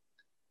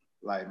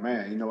 like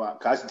man, you know,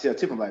 I used to tell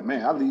Tiffany like,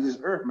 man, I leave this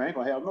earth, man, I ain't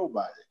gonna have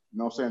nobody. You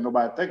know what I'm saying?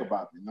 Nobody think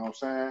about me. You know what I'm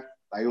saying?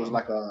 Like it was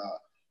like a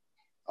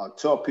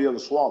tough pill to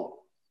swallow.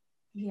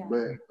 Yeah.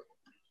 But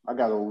I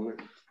got over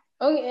it.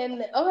 Okay,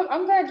 and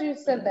I'm glad you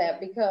said that,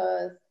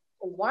 because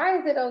why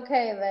is it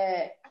okay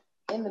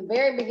that in the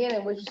very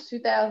beginning, which is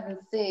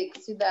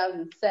 2006,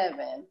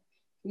 2007,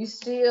 you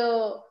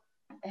still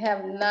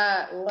have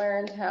not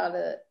learned how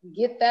to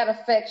get that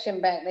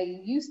affection back that you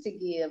used to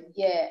give,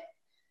 yet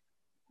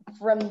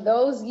from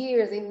those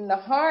years, even the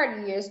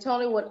hard years,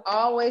 Tony would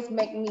always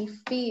make me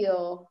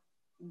feel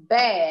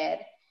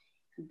bad,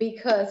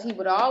 because he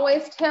would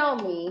always tell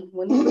me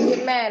when he would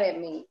get mad at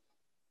me,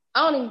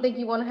 I don't even think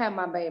you want to have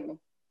my baby.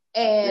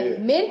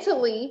 And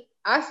mentally,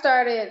 I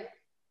started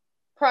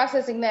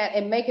processing that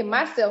and making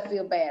myself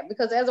feel bad,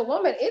 because as a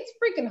woman, it's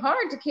freaking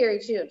hard to carry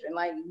children.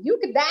 Like, you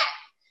could die.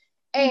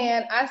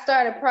 And I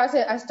started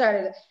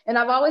and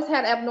I've always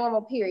had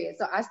abnormal periods.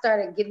 So I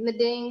started getting the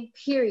dang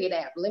period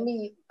app. Let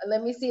me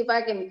see if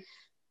I can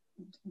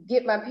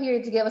get my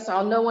period together so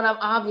I'll know when I'm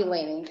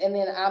ovulating. And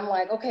then I'm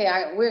like,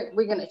 okay,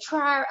 we're gonna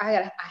try.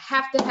 I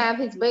have to have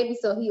his baby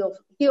so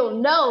he'll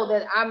know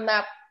that I'm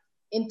not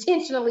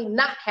intentionally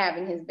not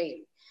having his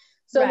baby.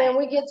 So then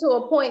we get to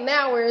a point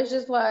now where it's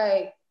just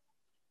like,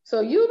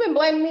 so you've been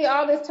blaming me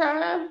all this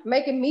time,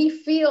 making me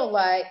feel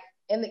like,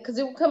 and because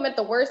it would come at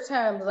the worst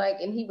times, like,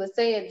 and he would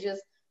say it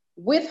just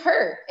with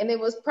hurt, and it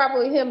was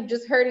probably him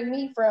just hurting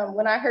me from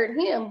when I hurt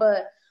him.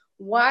 But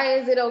why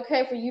is it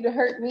okay for you to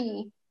hurt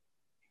me,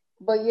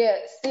 but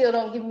yet still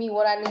don't give me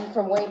what I need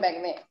from way back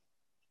then?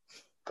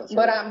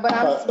 But I'm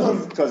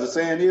because the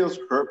saying is,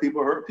 hurt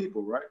people,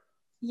 right?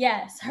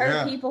 Yes,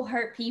 hurt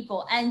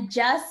people. And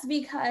just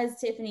because,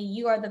 Tiffany,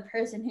 you are the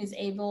person who's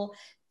able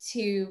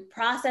to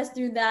process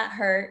through that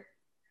hurt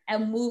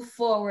and move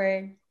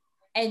forward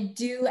and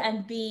do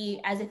and be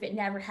as if it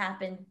never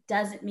happened,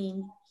 doesn't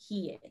mean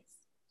he is.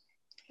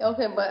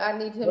 Okay, but I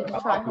need him to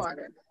try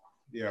harder.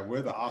 Yeah,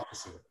 we're the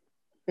opposite.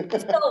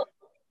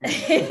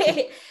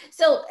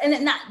 So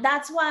and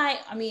that's why,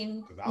 I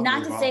mean,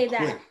 not to say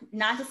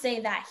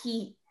that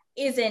he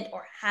isn't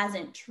or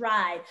hasn't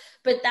tried,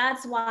 but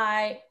that's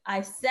why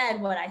I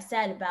said what I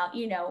said about,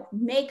 you know,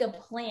 make a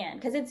plan,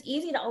 because it's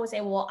easy to always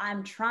say, well,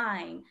 I'm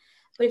trying.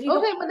 But if you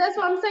but that's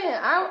what I'm saying.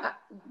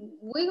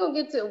 We gonna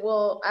get to,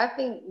 well, I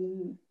think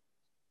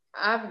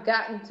I've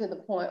gotten to the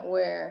point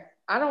where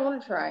I don't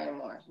want to try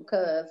anymore,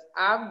 because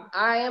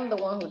I am the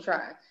one who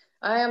tries.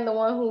 I am the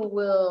one who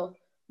will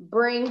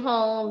bring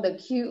home the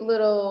cute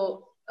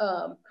little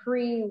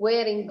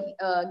pre-wedding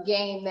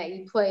game that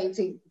you play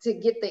to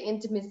get the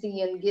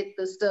intimacy and get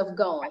the stuff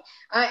going.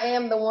 I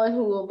am the one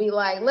who will be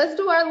like, let's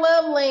do our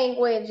love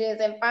languages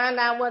and find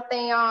out what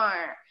they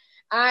are.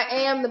 I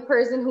am the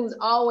person who's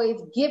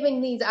always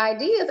giving these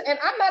ideas, and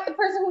I'm not the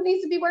person who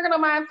needs to be working on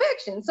my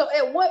affection. So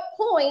at what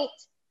point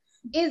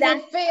is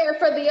it fair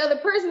for the other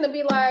person to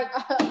be like,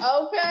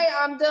 okay,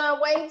 I'm done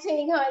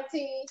waiting,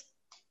 hunty?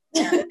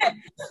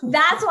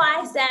 That's why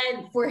I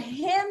said for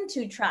him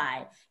to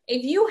try.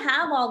 If you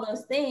have all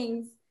those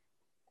things,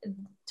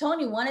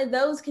 Tony, one of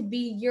those could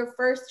be your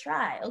first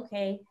try.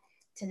 Okay,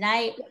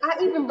 tonight.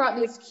 I even brought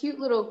these cute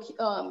little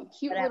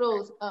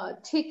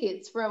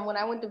tickets from when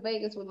I went to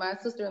Vegas with my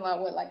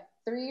sister-in-law, like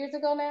 3 years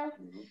ago now.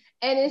 Mm-hmm.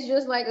 And it's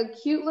just like a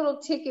cute little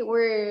ticket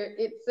where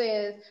it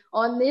says,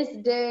 on this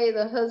day,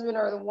 the husband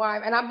or the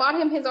wife, and I bought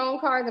him his own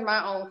cards and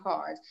my own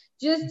cards,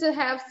 just to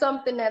have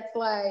something that's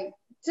like,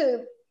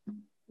 to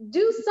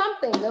do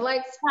something, to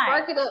like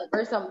spark it up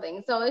or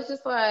something. So it's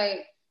just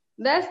like,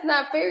 that's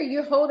not fair.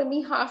 You're holding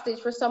me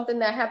hostage for something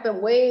that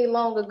happened way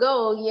long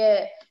ago,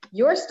 yet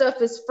your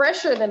stuff is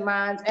fresher than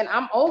mine and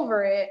I'm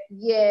over it,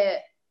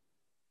 yet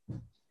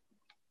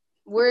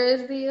where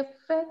is the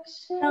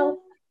affection?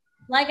 So,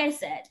 like I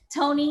said,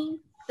 Tony,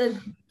 the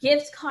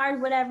gift card,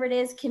 whatever it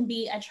is, can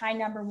be a try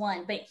number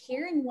one. But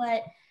hearing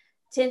what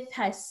Tiff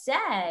has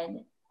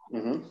said,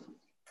 mm-hmm.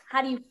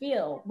 How do you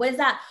feel? What is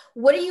that?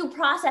 What are you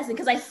processing?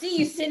 Because I see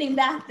you sitting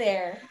back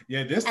there.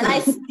 Yeah, I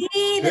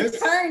see the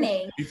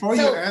turning. Before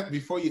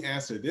you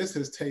answer, this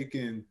has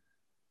taken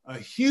a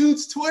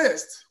huge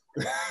twist.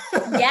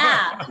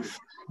 Yeah.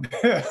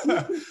 But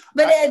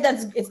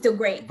it's still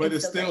great. But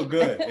it's still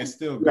good. It's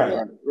still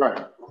good.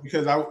 Right.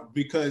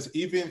 Because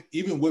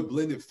even with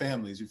blended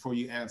families, before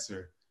you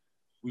answer,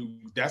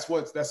 that's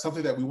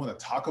something that we want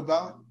to talk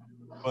about.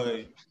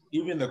 But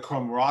even the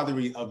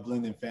camaraderie of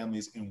blending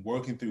families and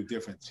working through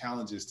different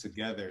challenges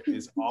together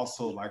is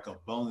also like a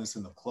bonus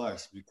and a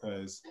plus,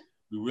 because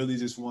we really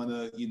just want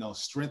to,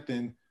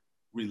 strengthen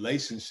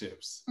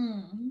relationships.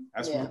 Mm-hmm.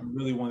 That's what we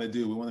really want to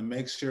do. We want to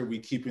make sure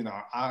we're keeping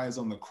our eyes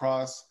on the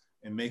cross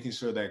and making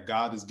sure that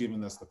God is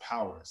giving us the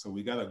power. So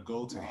we got to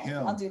go to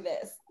Him. I'll do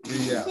this.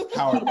 Yeah,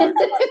 power.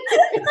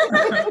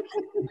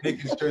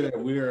 Making sure that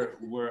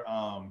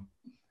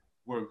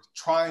we're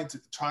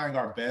trying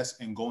our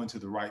best and going to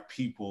the right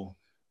people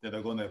that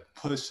are going to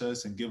push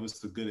us and give us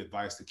the good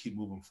advice to keep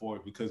moving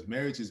forward, because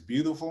marriage is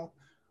beautiful,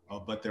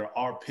 but there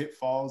are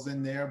pitfalls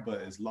in there.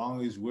 But as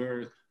long as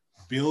we're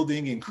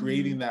building and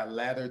creating that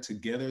ladder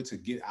together to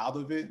get out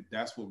of it,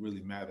 that's what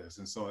really matters.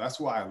 And so that's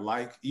why I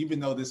like,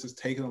 even though this is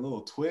taking a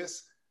little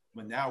twist,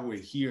 but now we're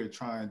here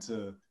trying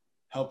to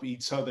help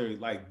each other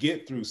like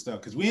get through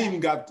stuff, because we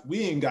ain't got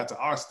to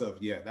our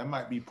stuff yet. That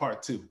might be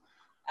part 2.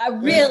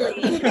 Really?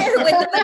 With the